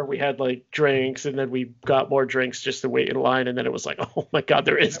dinner, we had like drinks, and then we got more drinks just to wait in line, and then it was like, oh my God,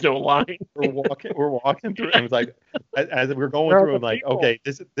 there is no line. we're walking through, and it was like, as we're going through, I'm like, okay,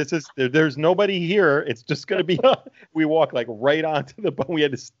 this is there's nobody here. It's just going to be. We walked like right onto the boat. We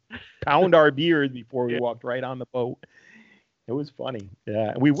had to pound our beers before we walked right on the boat. It was funny.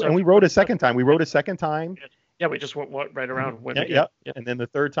 Yeah. And we rode a second time. Yeah, we just went right around. Yeah. And then the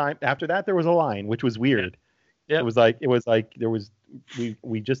third time after that, there was a line, which was weird. Yeah. It was like there was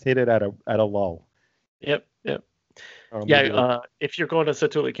we just hit it at a lull. Yep. If you're going to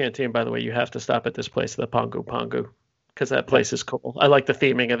Satuli Canteen, by the way, you have to stop at this place, the Pangu Pangu, because that place is cool. I like the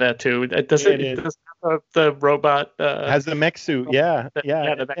theming of that too. It does have the robot has the mech suit. Yeah.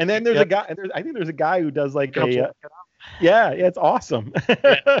 And then there's a guy. I think there's a guy who does like it's awesome.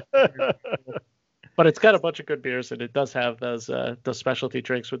 But it's got a bunch of good beers, and it does have those specialty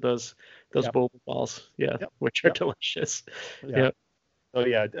drinks with those boba balls, which are delicious. Yeah.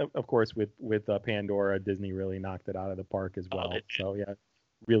 So of course with Pandora, Disney really knocked it out of the park as well. So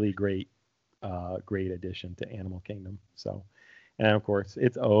really great addition to Animal Kingdom. So, and of course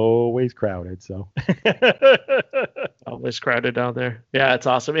it's always crowded. So always crowded down there. Yeah, it's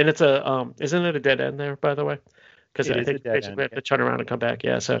awesome, and it's isn't it a dead end there, by the way? Because I think basically we have to turn around and come back.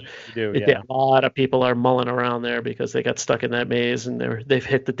 Yeah, so a lot of people are mulling around there because they got stuck in that maze and they've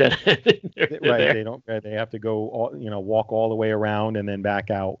hit the dead end. Right, they have to go walk all the way around and then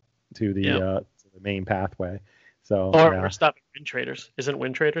back out to the main pathway. So or stop at Wind Traders. Isn't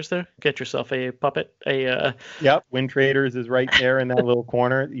Wind Traders there? Get yourself a puppet. Wind Traders is right there in that little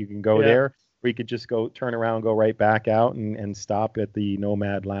corner. You can go there. Or you could just turn around, go right back out, and stop at the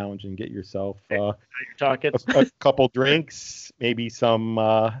Nomad Lounge and get yourself a couple drinks, maybe some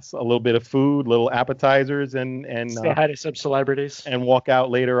a little bit of food, little appetizers, and say hi to some celebrities, and walk out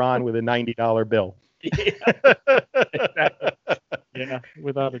later on with a $90 bill. Exactly. Yeah,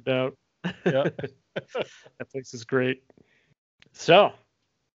 without a doubt. Yeah, that place is great. So,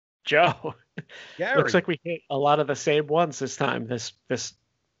 Joe, Gary. Looks like we hit a lot of the same ones this time. This.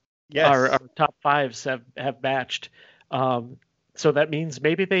 Yes. Our top fives have matched. So that means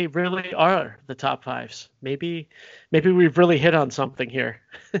maybe they really are the top fives. Maybe we've really hit on something here.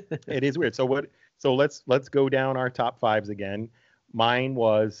 It is weird. So So let's go down our top fives again. Mine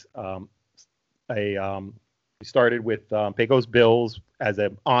was we started with Pecos Bills as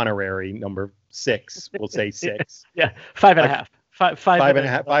an honorary number 6. We'll say 6. Yeah, 5.5. Five and a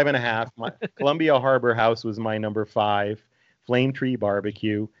half. 5.5. My Columbia Harbor House was my number 5. Flame Tree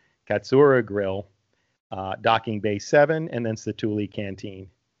Barbecue, Katsura Grill, Docking Bay 7, and then Satuli Canteen.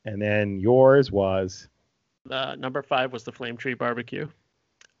 And then yours was? Number 5 was the Flame Tree Barbecue.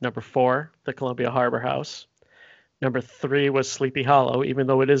 Number 4, the Columbia Harbor House. Number 3 was Sleepy Hollow, even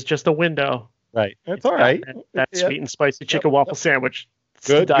though it is just a window. Right. That's all right. That sweet and spicy chicken waffle sandwich.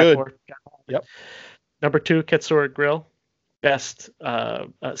 Good. Yep. Number 2, Katsura Grill. Best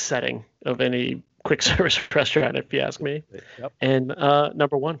setting of any quick service restaurant, if you ask me. Yep. And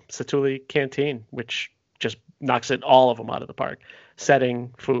number 1, Satuli Canteen, which just knocks it all of them out of the park.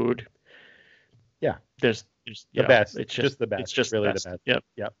 Setting, food. Yeah. There's the best. It's just the best. It's just really the best. Yep.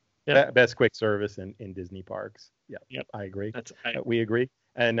 Yep. Best quick service in Disney parks. Yep. I agree. We agree.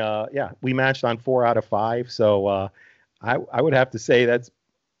 And we matched on 4 out of 5. So I would have to say that's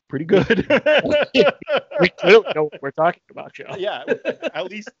pretty good. We clearly know what we're talking about, Joe. Yeah. At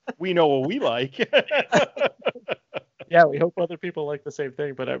least we know what we like. Yeah, we hope other people like the same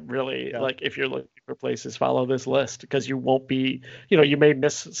thing. But I really like, if you're looking for places, follow this list, because you won't be, you may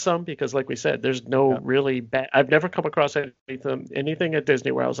miss some, because like we said, there's no really bad. I've never come across anything at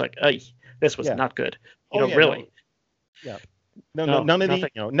Disney where I was like, hey, this was not good. Really. No. No, none of these,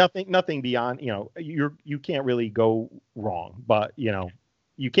 nothing beyond, you can't really go wrong, but you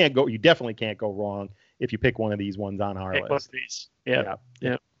definitely can't go wrong if you pick one of these ones on our list. Yeah.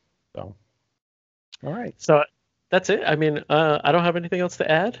 So, all right. So that's it. I mean, I don't have anything else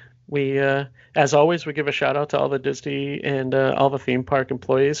to add. We, as always, we give a shout out to all the Disney and all the theme park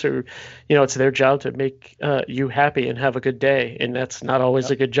employees who, it's their job to make you happy and have a good day. And that's not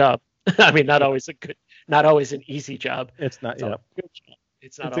always a good job. I mean, not always an easy job. It's not.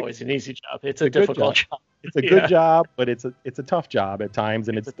 It's not always an easy job. It's a difficult job. It's a good job, but it's a tough job at times,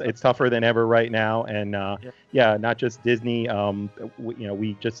 and it's tougher than ever right now. And not just Disney.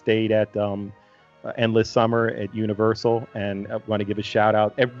 We just stayed at Endless Summer at Universal, and I want to give a shout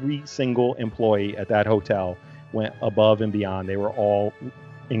out. Every single employee at that hotel went above and beyond. They were all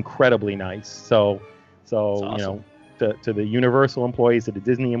incredibly nice. So awesome. To the Universal employees, to the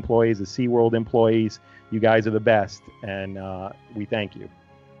Disney employees, the SeaWorld employees, you guys are the best, and we thank you.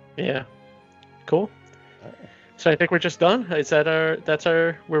 Yeah, cool. So I think we're just done.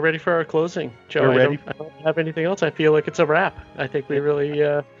 We're ready for our closing. Joe, I don't have anything else. I feel like it's a wrap. I think we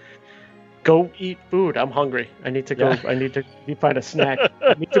really go eat food. I'm hungry. I need to go. I need to find a snack.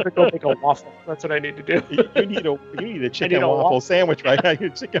 I need to go make a waffle. That's what I need to do. You need a chicken waffle sandwich right now. Your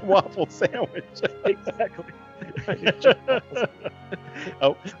chicken waffle sandwich. Exactly.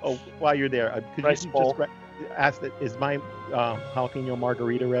 While you're there, could you just ask that, is my jalapeno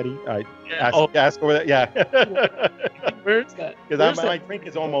margarita ready? Ask over that. Yeah. Where is that? Because my drink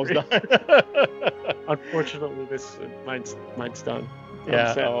is almost done. Unfortunately, mine's done.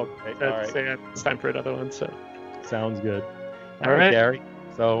 Yeah. Okay. All right. It's time for another one. So. Sounds good. All right, Gary.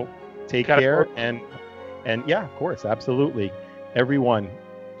 So take care, and of course, absolutely, everyone.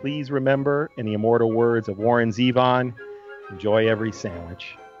 Please remember, in the immortal words of Warren Zevon, enjoy every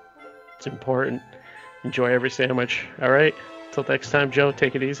sandwich. It's important. Enjoy every sandwich. All right. Till next time, Joe,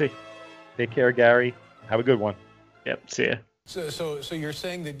 take it easy. Take care, Gary. Have a good one. Yep. See ya. So you're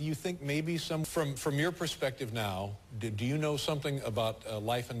saying that you think maybe from your perspective now, do you know something about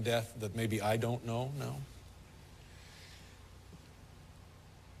life and death that maybe I don't know? No?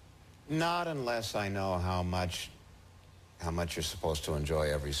 Not unless I know how much you're supposed to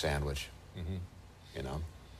enjoy every sandwich. Mm-hmm.